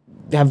have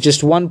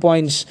just 1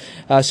 point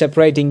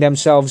separating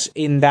themselves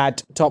in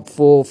that top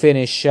 4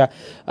 finish.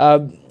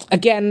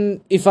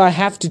 Again, if I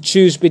have to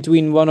choose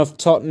between one of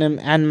Tottenham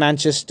and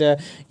Manchester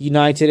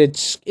United,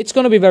 it's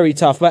going to be very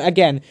tough. But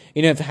again,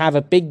 if you have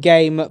a big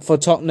game for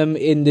Tottenham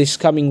in this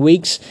coming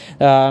weeks,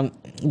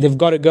 they've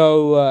got to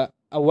go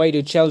away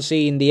to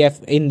Chelsea in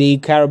the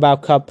Carabao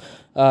Cup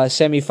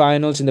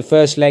semi-finals in the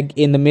first leg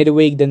in the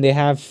midweek. Then they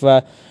have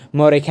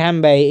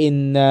Morecambe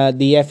in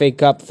the FA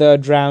Cup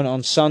third round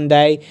on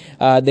Sunday.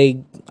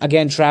 They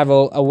again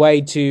travel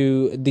away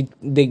to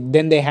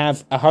then they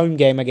have a home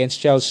game against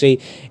Chelsea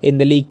in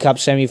the League Cup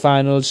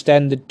semi-finals.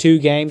 Then the 2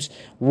 games,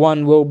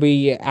 one will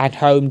be at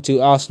home to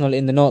Arsenal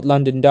in the North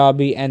London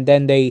derby, and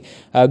then they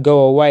go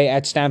away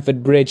at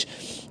Stamford Bridge.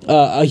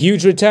 A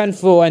huge return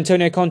for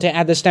Antonio Conte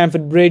at the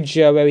Stamford Bridge,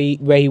 where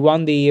he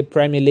won the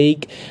Premier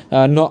League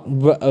not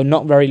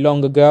very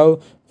long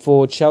ago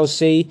for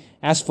Chelsea.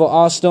 As for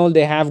Arsenal,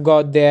 they have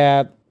got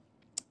their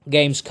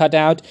games cut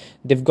out.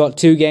 They've got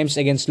 2 games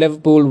against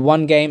Liverpool,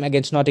 1 game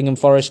against Nottingham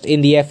Forest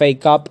in the FA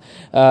Cup.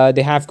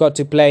 They have got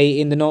to play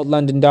in the North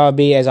London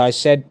derby, as I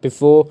said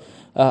before,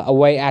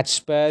 away at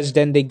Spurs.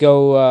 Then they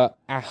go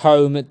at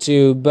home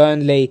to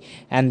Burnley,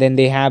 and then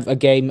they have a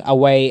game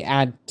away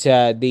at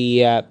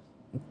the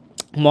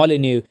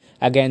Molineux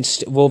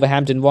against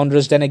Wolverhampton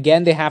Wanderers. Then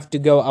again, they have to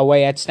go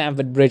away at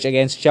Stamford Bridge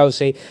against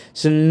Chelsea.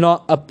 So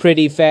not a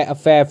pretty fair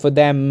affair for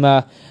them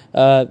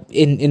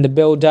in the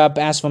build-up.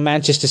 As for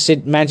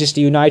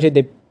Manchester United,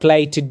 they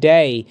play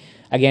today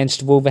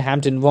against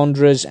Wolverhampton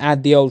Wanderers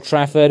at the Old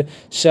Trafford.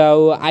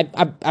 So I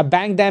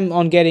banged them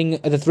on getting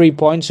the 3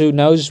 points. Who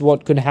knows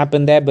what could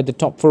happen there? But the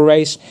top 4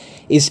 race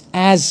is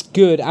as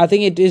good. I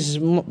think it is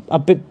a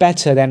bit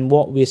better than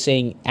what we're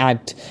seeing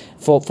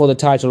for the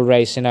title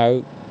race.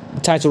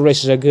 Title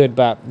races are good,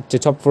 but the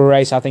top 4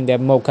 race, I think there are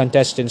more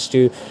contestants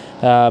to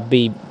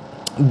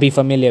be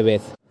familiar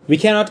with. We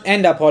cannot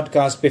end our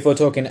podcast before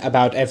talking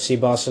about FC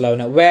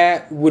Barcelona.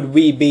 Where would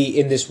we be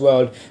in this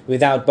world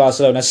without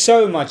Barcelona?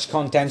 So much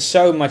content,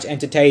 so much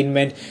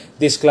entertainment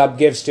this club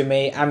gives to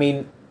me. I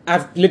mean,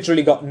 I've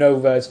literally got no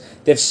words.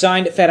 They've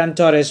signed Ferran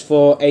Torres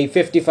for a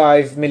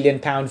 £55 million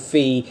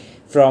fee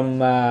from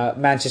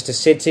Manchester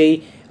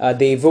City.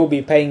 They will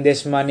be paying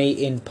this money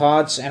in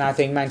parts, and I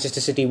think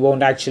Manchester City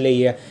won't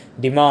actually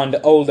demand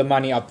all the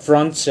money up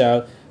front.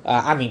 So,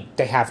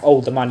 they have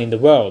all the money in the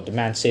world,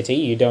 Man City.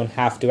 You don't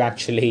have to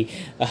actually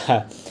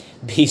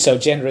be so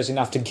generous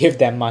enough to give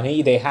them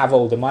money. They have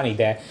all the money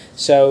there.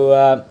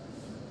 So,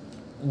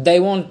 they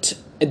wanted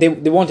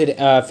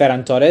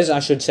Ferran Torres, I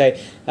should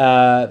say.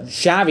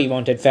 Xavi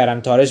wanted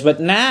Ferran Torres, but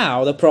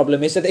now the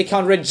problem is that they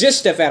can't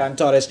register Ferran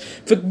Torres.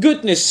 For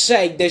goodness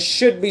sake, there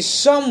should be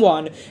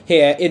someone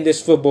here in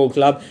this football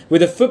club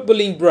with a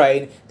footballing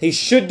brain. He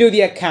should do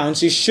the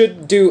accounts, he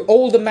should do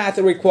all the math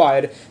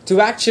required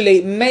to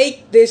actually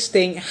make this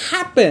thing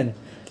happen.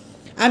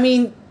 I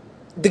mean,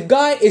 the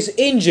guy is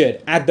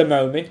injured at the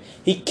moment.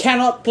 He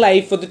cannot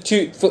play for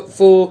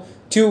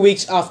 2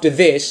 weeks after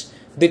this.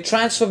 The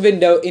transfer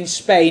window in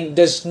Spain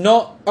does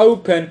not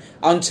open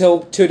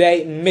until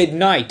today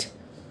midnight.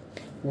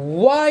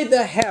 Why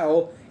the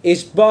hell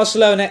is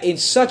Barcelona in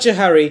such a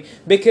hurry?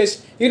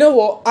 Because, you know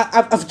what,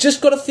 I've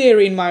just got a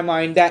theory in my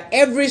mind that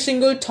every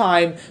single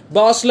time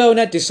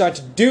Barcelona decide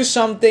to do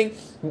something,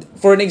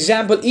 for an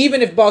example,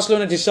 even if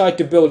Barcelona decide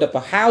to build up a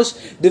house,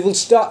 they will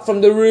start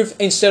from the roof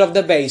instead of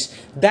the base.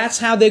 That's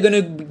how they're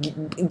gonna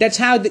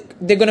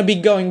be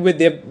going with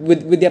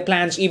their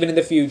plans even in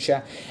the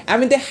future. I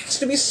mean, there has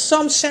to be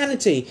some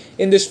sanity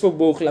in this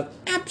football club.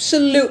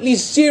 Absolutely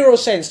zero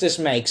sense this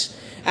makes.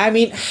 I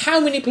mean,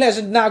 how many players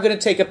are now going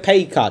to take a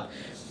pay cut?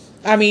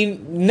 I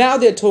mean, now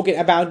they're talking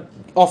about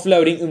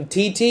offloading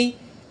Umtiti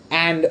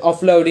and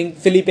offloading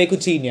Felipe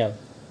Coutinho.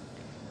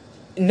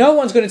 No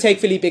one's going to take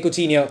Felipe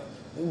Coutinho.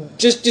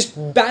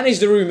 Just banish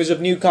the rumours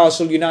of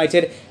Newcastle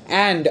United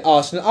and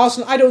Arsenal.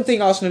 I don't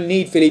think Arsenal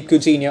need Philippe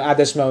Coutinho at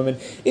this moment.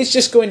 It's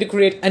just going to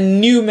create a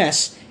new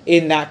mess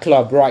in that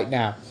club right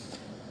now.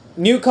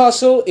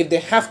 Newcastle, if they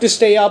have to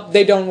stay up,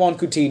 they don't want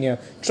Coutinho.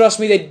 Trust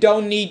me, they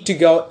don't need to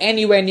go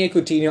anywhere near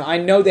Coutinho. I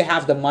know they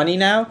have the money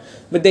now,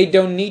 but they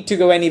don't need to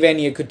go anywhere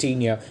near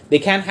Coutinho. They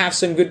can have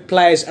some good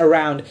players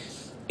around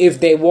if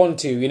they want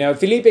to.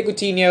 Felipe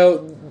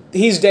Coutinho,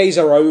 his days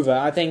are over.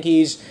 I think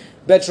he's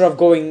better off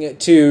going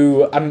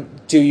to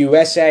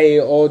USA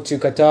or to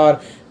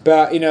Qatar.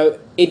 But,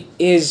 it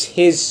is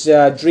his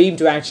dream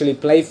to actually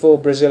play for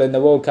Brazil in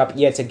the World Cup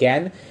yet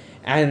again.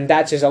 And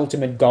that's his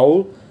ultimate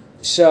goal.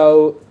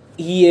 So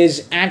he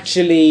is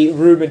actually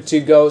rumoured to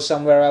go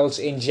somewhere else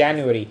in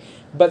January.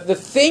 But the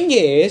thing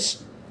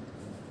is,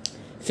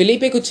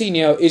 Felipe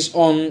Coutinho is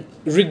on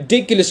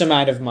ridiculous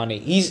amount of money.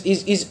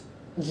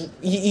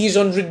 He's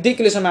on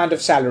ridiculous amount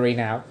of salary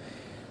now.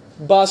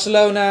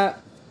 Barcelona,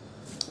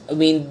 I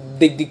mean,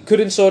 they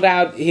couldn't sort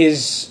out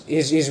his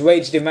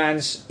wage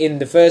demands in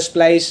the first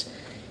place.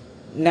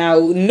 Now,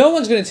 no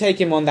one's going to take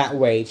him on that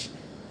wage.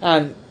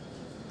 And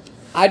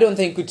I don't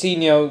think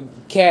Coutinho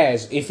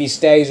cares if he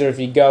stays or if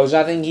he goes.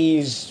 I think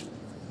he's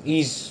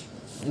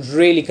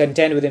really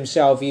content with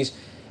himself. He's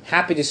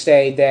happy to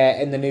stay there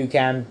in the Nou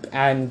Camp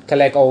and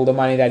collect all the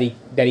money that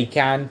he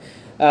can.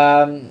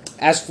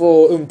 As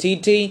for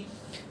Umtiti,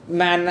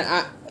 man,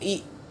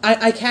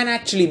 I can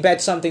actually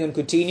bet something on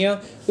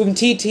Coutinho.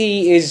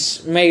 Umtiti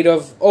is made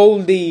of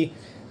all the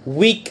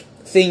weak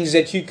things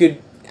that you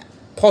could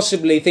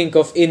possibly think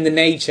of in the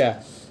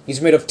nature. He's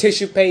made of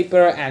tissue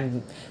paper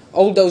and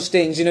all those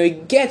things. He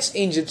gets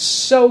injured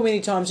so many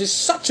times. He's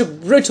such a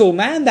brittle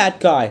man, that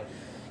guy.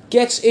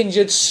 Gets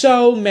injured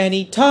so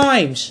many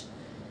times.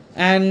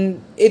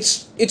 And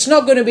it's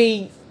not going to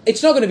be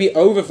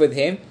over with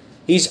him.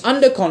 He's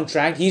under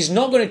contract. He's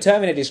not going to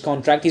terminate his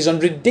contract. He's on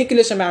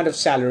ridiculous amount of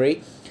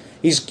salary.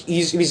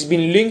 He's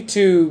been linked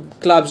to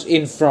clubs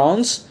in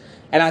France,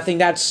 and I think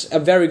that's a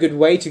very good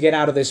way to get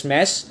out of this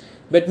mess.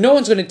 But no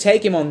one's going to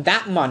take him on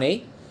that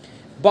money.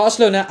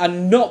 Barcelona are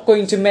not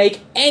going to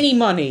make any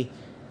money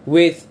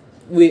with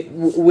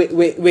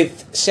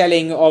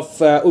selling of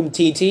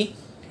Umtiti.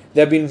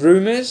 There have been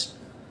rumours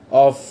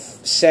of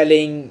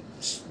selling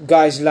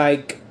guys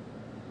like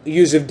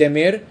Yusuf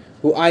Demir,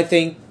 who I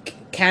think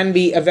can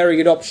be a very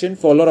good option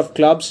for a lot of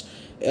clubs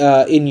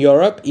in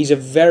Europe. He's a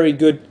very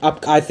good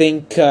up. I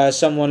think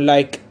someone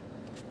like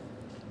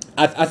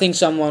I think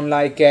someone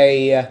like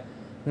a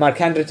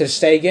Marc-Andre ter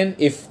Stegen,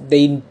 if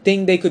they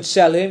think they could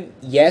sell him,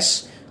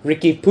 yes.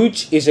 Ricky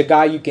Puig is a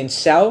guy you can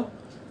sell.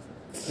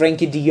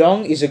 Frankie de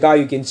Jong is a guy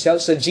you can sell.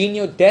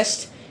 Serginho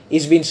Dest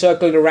is being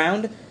circled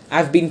around.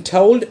 I've been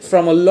told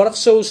from a lot of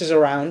sources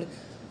around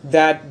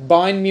that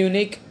Bayern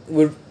Munich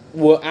were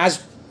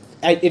as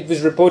it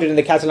was reported in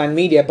the Catalan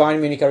media, Bayern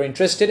Munich are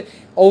interested.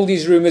 All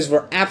these rumours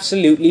were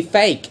absolutely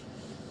fake.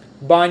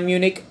 Bayern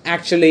Munich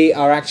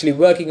are actually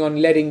working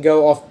on letting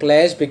go of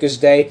players because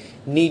they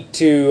need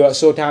to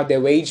sort out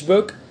their wage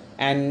book,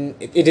 and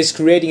it is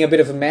creating a bit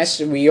of a mess.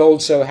 We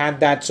also had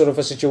that sort of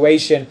a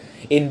situation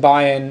in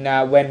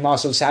Bayern when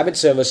Marcel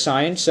Sabitzer was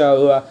signed,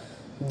 so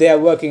they're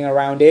working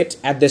around it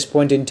at this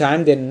point in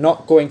time. They're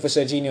not going for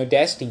Serginho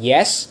Dest.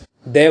 Yes,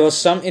 there was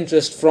some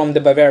interest from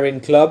the Bavarian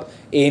club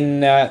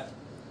in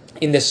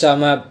the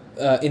summer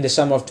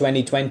of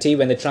 2020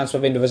 when the transfer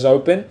window was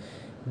open.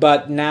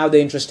 But now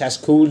the interest has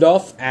cooled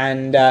off,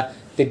 and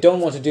they don't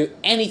want to do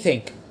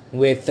anything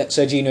with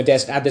Serginho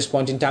Dest at this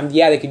point in time.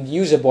 Yeah, they can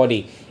use a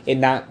body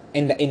in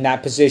that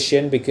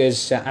position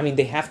because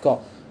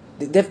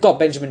they've got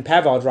Benjamin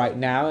Pavard right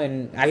now,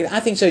 and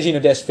I think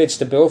Serginho Dest fits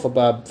the bill for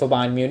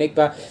Bayern Munich.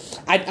 But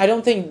I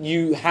don't think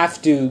you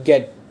have to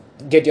get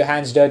your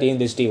hands dirty in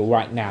this deal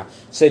right now.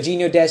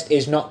 Serginho Dest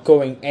is not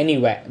going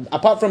anywhere.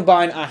 Apart from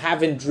Bayern, I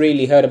haven't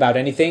really heard about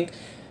anything.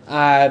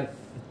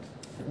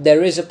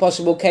 There is a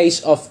possible case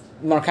of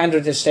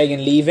Marc-Andre ter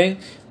Stegen leaving,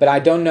 but I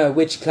don't know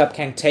which club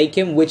can take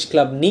him, which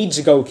club needs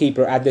a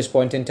goalkeeper at this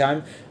point in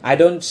time. I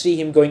don't see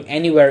him going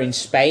anywhere in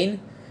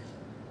Spain.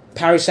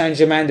 Paris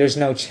Saint-Germain, there's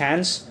no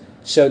chance.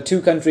 So 2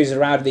 countries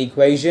are out of the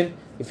equation.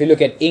 If you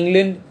look at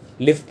England,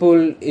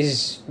 Liverpool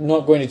is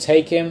not going to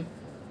take him.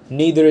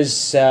 Neither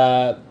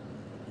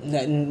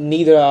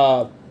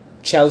are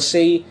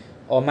Chelsea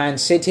or Man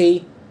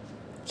City.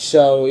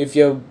 So if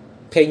you're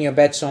paying your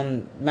bets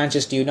on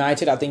Manchester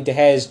United, I think De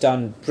Gea has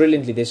done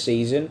brilliantly this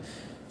season.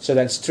 So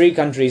that's 3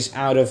 countries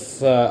out of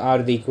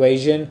the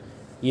equation.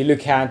 You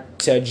look at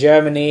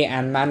Germany,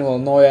 and Manuel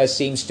Neuer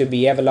seems to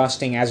be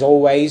everlasting as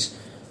always.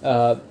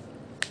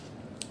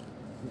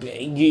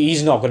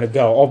 He's not going to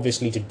go,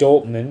 obviously, to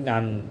Dortmund.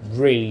 I'm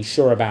really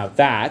sure about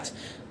that.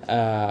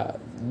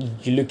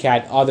 You look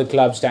at other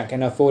clubs that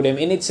can afford him.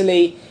 In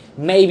Italy,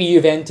 maybe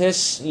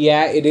Juventus.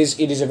 Yeah, it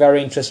is a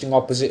very interesting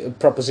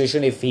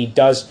proposition if he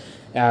does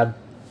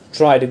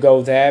try to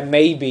go there.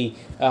 Maybe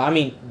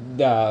Andre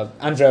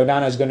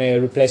Onana is going to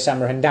replace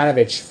Samir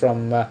Handanovic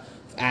from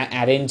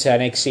at Inter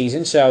next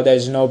season, so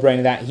there's no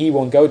brainer that he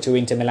won't go to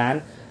Inter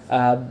Milan.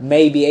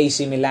 Maybe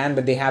AC Milan,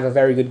 but they have a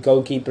very good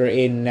goalkeeper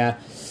in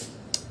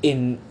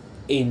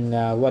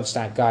what's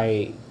that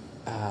guy?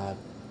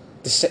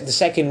 The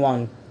second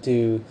one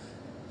to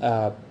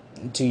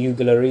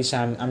Hugo Lloris.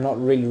 I'm not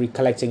really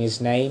recollecting his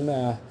name.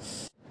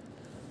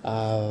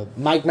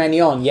 Mike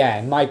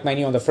Maignan, Mike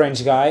Maignan, the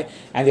French guy,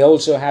 and they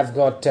also have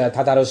got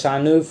Tadaro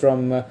Sanu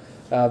from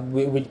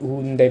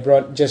whom they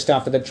brought just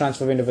after the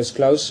transfer window was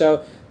closed.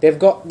 So they've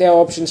got their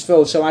options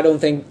filled. So I don't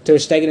think Ter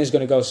Stegen is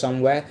going to go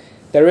somewhere.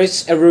 There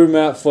is a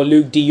rumor for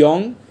Luuk de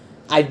Jong.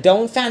 I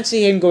don't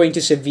fancy him going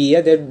to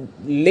Sevilla. They're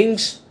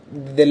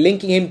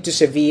linking him to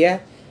Sevilla.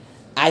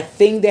 I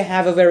think they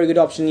have a very good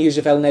option,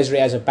 Youssef El Nesri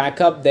as a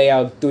backup. They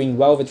are doing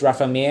well with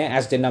Rafa Mir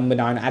as the number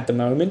 9 at the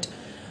moment.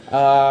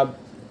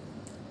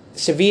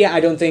 Sevilla, I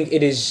don't think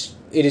it is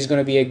going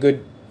to be a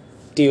good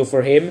deal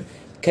for him.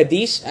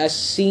 Cadiz, a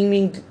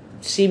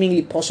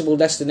seemingly possible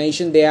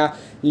destination. They are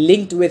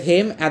linked with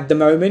him at the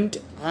moment.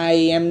 I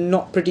am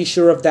not pretty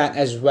sure of that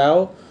as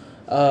well.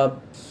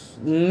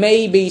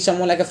 Maybe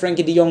someone like a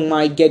Frankie de Jong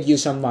might get you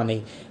some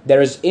money.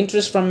 There is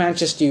interest from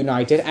Manchester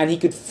United, and he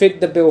could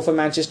fit the bill for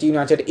Manchester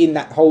United in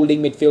that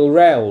holding midfield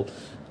role.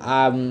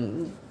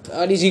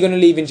 Is he going to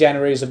leave in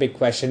January is a big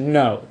question.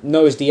 No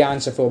is the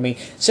answer for me.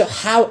 So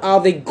how are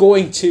they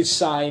going to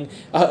sign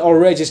or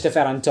register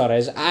Ferran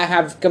Torres? I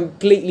have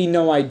completely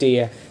no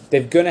idea.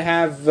 They're going to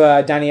have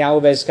Dani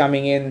Alves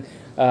coming in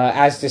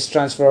as this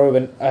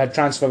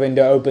transfer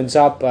window opens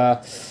up.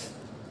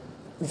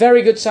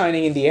 Very good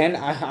signing in the end.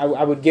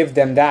 I would give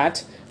them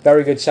that.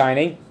 Very good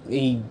signing.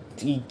 He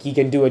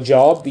can do a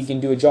job. He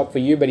can do a job for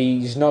you, but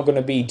he's not going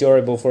to be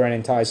durable for an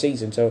entire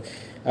season. So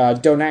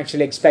don't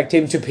actually expect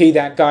him to be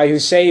that guy who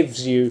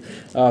saves you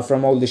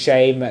from all the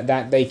shame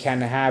that they can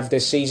have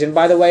this season.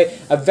 By the way,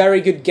 a very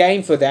good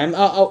game for them.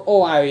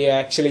 I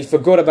actually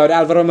forgot about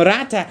Alvaro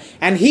Morata,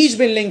 and he's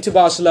been linked to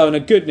Barcelona.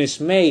 Goodness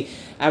me.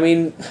 I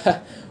mean,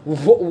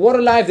 what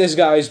a life this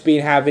guy has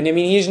been having. I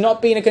mean, he's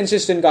not been a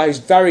consistent guy. He's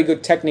very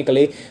good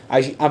technically.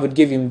 I would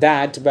give him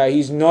that, but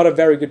he's not a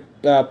very good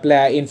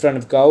player in front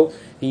of goal.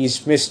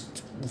 He's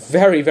missed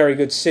very, very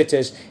good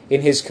sitters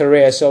in his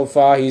career so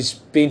far. He's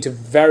been to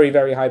very,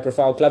 very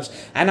high-profile clubs,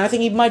 and I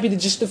think he might be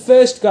just the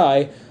first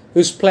guy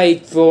who's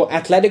played for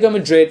Atletico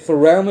Madrid, for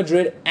Real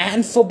Madrid,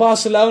 and for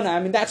Barcelona. I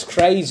mean, that's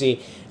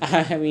crazy.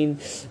 I mean,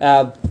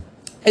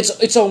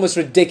 it's almost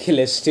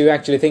ridiculous to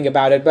actually think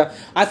about it. But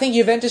I think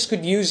Juventus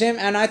could use him,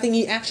 and I think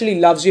he actually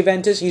loves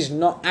Juventus. He's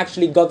not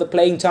actually got the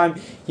playing time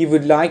he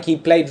would like. He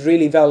played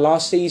really well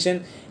last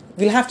season.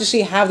 We'll have to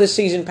see how this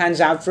season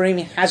pans out for him.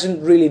 He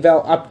hasn't really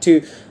well up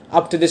to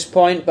this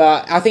point,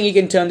 but I think he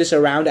can turn this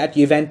around at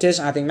Juventus.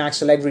 I think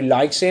Max Allegri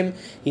likes him.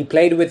 He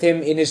played with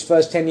him in his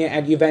first tenure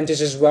at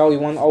Juventus as well. He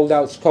won all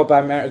out Coppa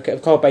America,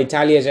 Coppa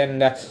Italias,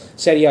 and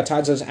Serie A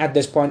titles at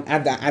this point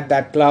at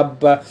that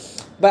club.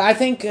 But I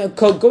think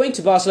going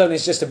to Barcelona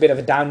is just a bit of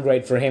a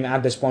downgrade for him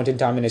at this point in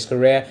time in his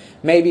career.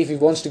 Maybe if he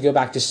wants to go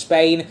back to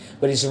Spain,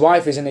 but his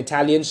wife is an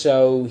Italian,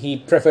 so he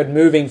preferred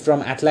moving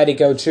from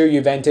Atletico to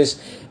Juventus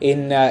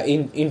in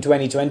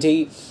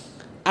 2020.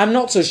 I'm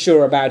not so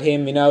sure about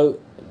him, you know.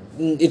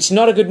 It's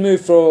not a good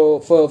move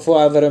for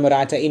Alvaro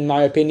Morata, in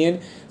my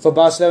opinion. For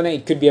Barcelona,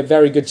 it could be a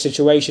very good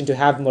situation to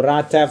have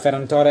Morata,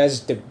 Ferran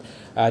Torres,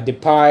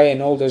 Depay,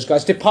 and all those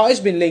guys. Depay's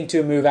been linked to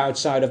a move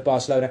outside of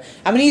Barcelona.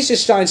 I mean, he's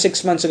just signed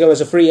 6 months ago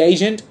as a free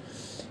agent.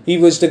 He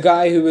was the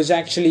guy who was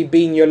actually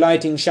being your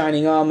knight in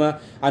shining armour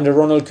under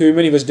Ronald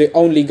Koeman. He was the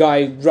only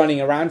guy running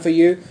around for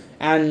you,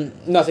 and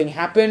nothing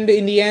happened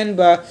in the end.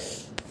 But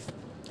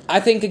I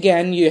think,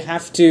 again, you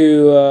have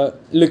to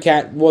look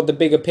at what the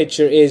bigger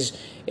picture is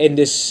in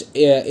this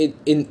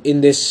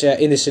in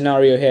this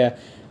scenario here.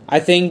 I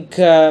think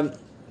I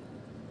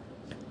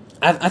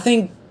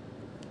think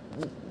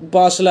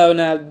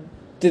Barcelona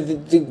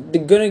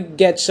they're gonna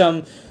get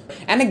some,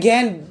 and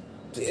again,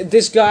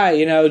 this guy,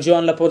 you know,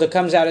 Joan Laporta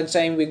comes out and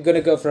saying we're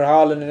gonna go for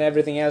Haaland and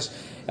everything else.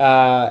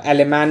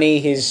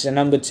 Alemany, his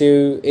number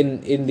 2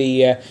 in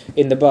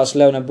the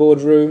Barcelona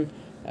boardroom.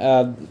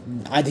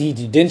 He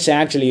didn't say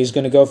actually he's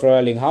going to go for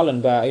Erling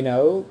Haaland, but you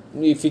know,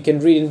 if you can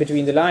read in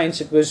between the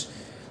lines, it was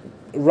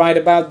right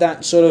about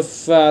that sort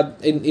of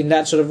in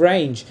that sort of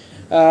range.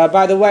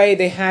 By the way,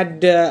 they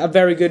had a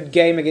very good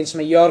game against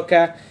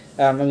Mallorca.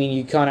 I mean,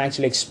 you can't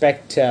actually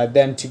expect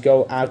them to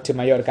go out to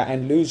Mallorca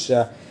and lose.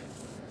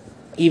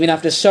 Even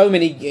after so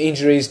many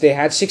injuries, they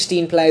had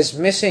 16 players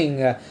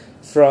missing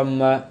from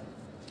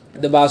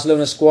the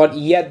Barcelona squad,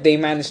 yet they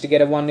managed to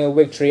get a 1-0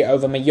 victory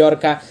over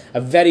Mallorca. A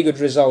very good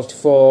result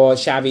for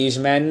Xavi's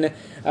men.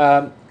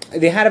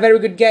 They had a very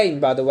good game,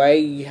 by the way.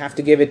 You have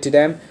to give it to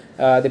them.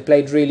 They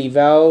played really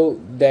well.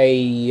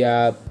 They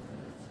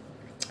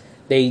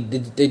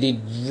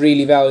did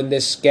really well in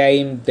this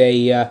game.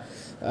 They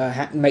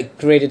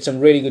created some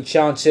really good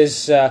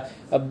chances.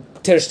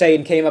 Ter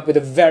Stegen came up with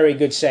a very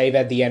good save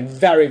at the end.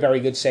 Very, very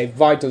good save.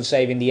 Vital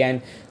save in the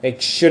end. They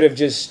should have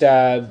just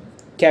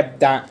kept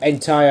that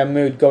entire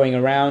mood going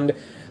around.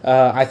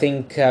 I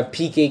think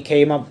Piqué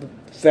came up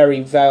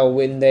very well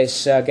in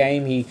this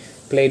game. He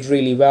played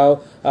really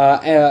well.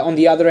 On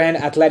the other hand,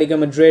 Atletico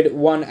Madrid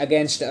won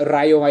against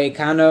Rayo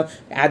Vallecano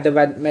at the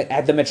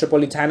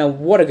Metropolitano.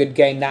 What a good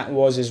game that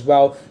was as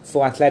well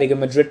for Atletico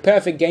Madrid.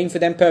 Perfect game for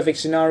them, perfect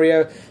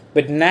scenario.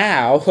 But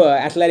now,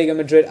 Atletico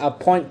Madrid are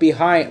point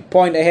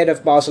ahead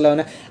of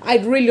Barcelona. I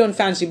really don't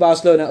fancy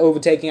Barcelona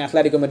overtaking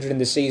Atletico Madrid in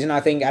this season. I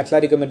think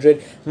Atletico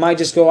Madrid might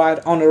just go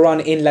out on a run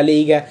in La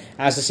Liga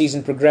as the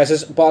season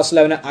progresses.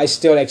 Barcelona, I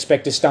still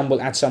expect to stumble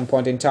at some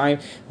point in time.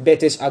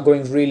 Betis are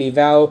going really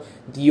well.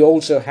 You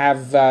also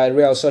have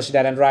Real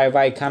Sociedad and Rayo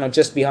Vallecano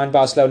just behind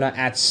Barcelona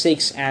at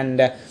 6 and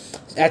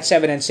at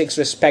 7 and 6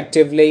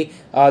 respectively.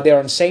 They're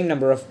on the same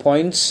number of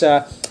points.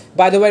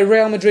 By the way,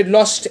 Real Madrid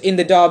lost in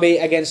the derby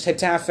against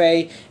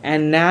Getafe,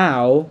 and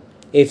now,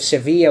 if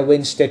Sevilla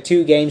wins their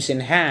 2 games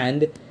in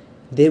hand,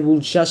 they will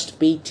just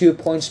be 2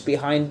 points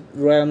behind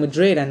Real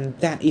Madrid, and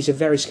that is a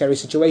very scary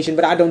situation.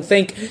 But I don't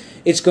think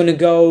it's going to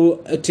go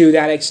to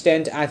that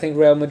extent. I think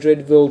Real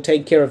Madrid will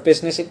take care of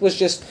business. It was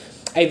just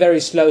a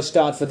very slow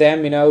start for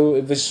them. You know,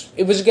 it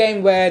was a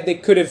game where they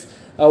could have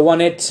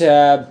won it.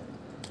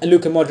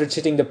 Luka Modric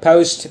hitting the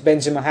post,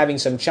 Benzema having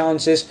some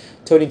chances,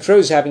 Toni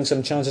Kroos having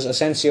some chances,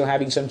 Asensio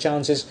having some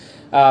chances,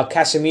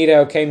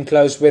 Casemiro came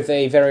close with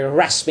a very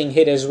rasping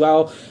hit as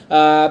well.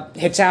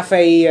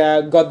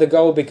 Getafe got the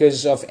goal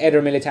because of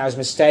Eder Militao's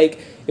mistake.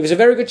 It was a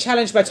very good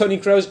challenge by Toni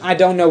Kroos. I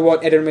don't know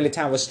what Eder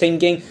Militao was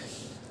thinking.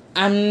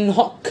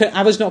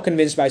 I was not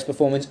convinced by his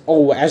performance,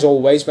 as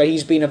always, but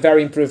he's been a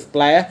very improved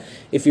player,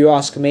 if you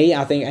ask me.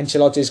 I think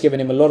Ancelotti has given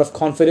him a lot of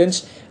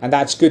confidence, and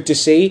that's good to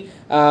see.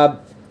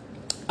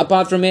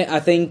 Apart from it,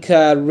 I think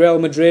Real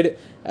Madrid,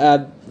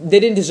 they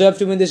didn't deserve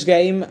to win this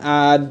game.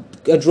 A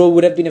draw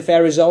would have been a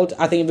fair result.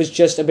 I think it was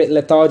just a bit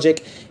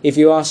lethargic, if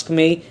you ask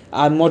me.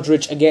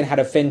 Modric, again, had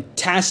a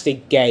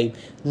fantastic game.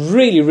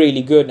 Really,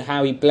 really good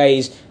how he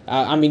plays.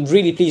 I mean,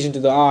 really pleasing to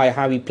the eye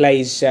how he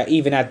plays,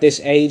 even at this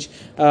age.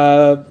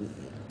 I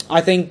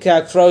think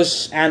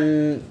Kroos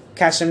and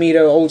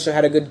Casemiro also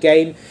had a good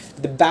game.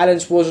 The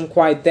balance wasn't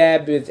quite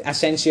there with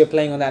Asensio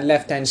playing on that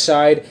left-hand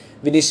side.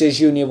 Vinicius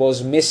Junior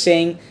was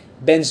missing.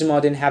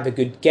 Benzema didn't have a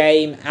good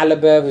game.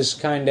 Alaba was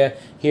kind of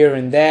here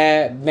and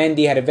there.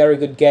 Mendy had a very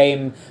good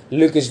game.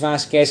 Lucas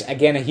Vazquez,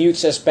 again, a huge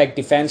suspect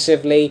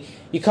defensively.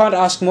 You can't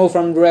ask more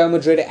from Real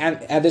Madrid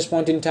at this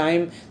point in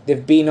time.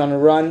 They've been on a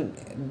run.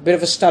 Bit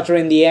of a stutter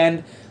in the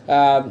end.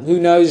 Who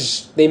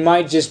knows? They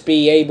might just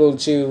be able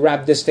to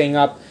wrap this thing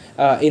up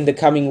in the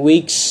coming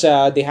weeks.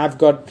 They have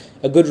got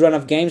a good run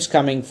of games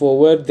coming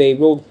forward. They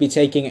will be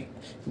taking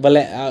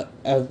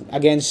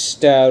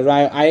against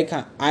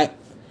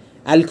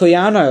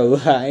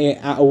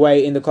Alcoyano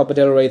away in the Copa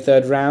del Rey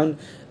third round.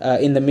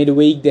 In the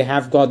midweek, they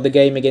have got the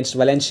game against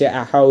Valencia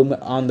at home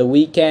on the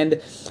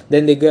weekend.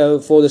 Then they go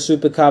for the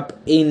Super Cup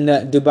in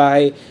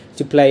Dubai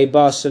to play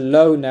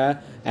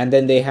Barcelona. And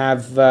then they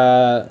have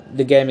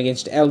the game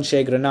against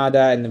Elche,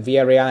 Granada and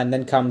Villarreal, and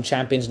then come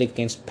Champions League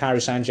against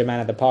Paris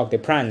Saint-Germain at the Parc des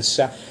Princes.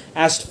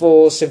 As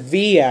for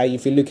Sevilla,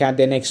 if you look at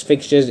their next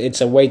fixtures,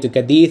 it's away to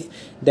Cadiz.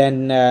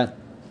 Then the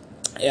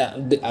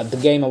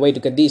game away to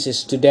Cadiz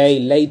is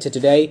later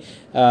today.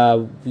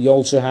 You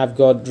also have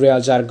got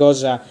Real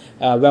Zaragoza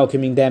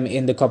welcoming them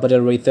in the Copa del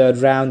Rey third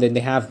round. Then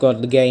they have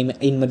got the game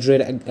in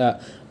Madrid,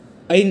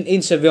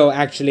 in Seville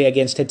actually,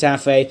 against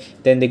Getafe.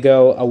 Then they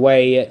go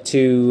away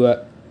to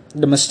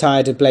the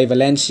Mestalla to play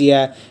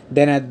Valencia.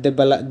 Then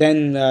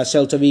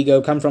Celta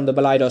Vigo come from the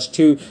Balaidos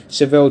to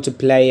Seville to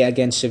play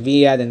against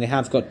Sevilla. Then they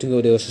have got to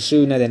go to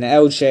Osasuna, then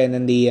Elche, and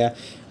then the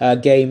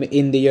game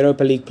in the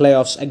Europa League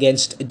playoffs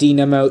against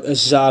Dinamo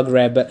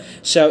Zagreb.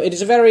 So it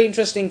is a very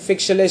interesting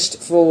fixture list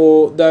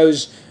for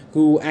those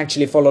who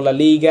actually follow La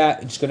Liga.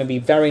 It's going to be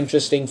very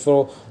interesting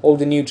for all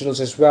the neutrals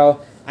as well.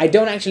 I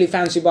don't actually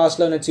fancy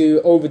Barcelona to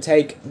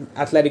overtake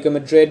Atletico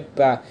Madrid,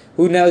 but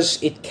who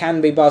knows? It can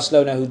be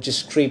Barcelona who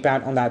just creep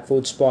out on that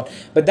fourth spot.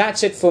 But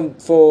that's it for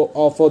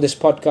this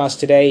podcast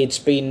today. It's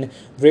been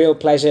real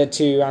pleasure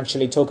to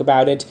actually talk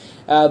about it.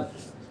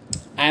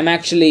 I'm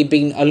actually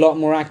being a lot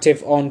more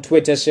active on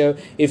Twitter, so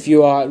if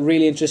you are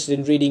really interested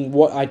in reading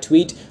what I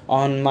tweet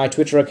on my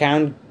Twitter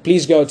account,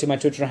 please go to my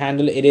Twitter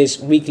handle. It is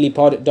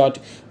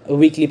weeklypod_OTT.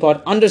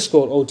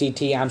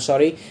 I'm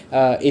sorry.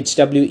 It's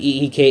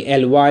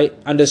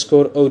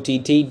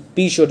WEEKLY_OTT.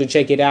 Be sure to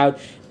check it out.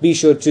 Be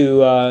sure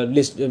to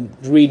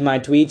read my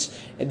tweets.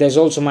 There's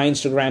also my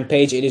Instagram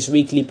page. It is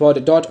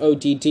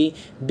weeklypod.ott.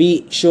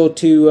 Be sure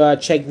to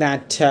check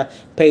that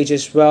page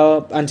as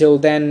well. Until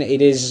then,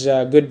 it is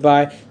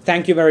goodbye.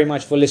 Thank you very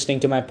much for listening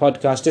to my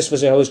podcast. This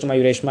was your host,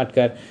 Mayuresh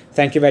Matkar.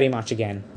 Thank you very much again.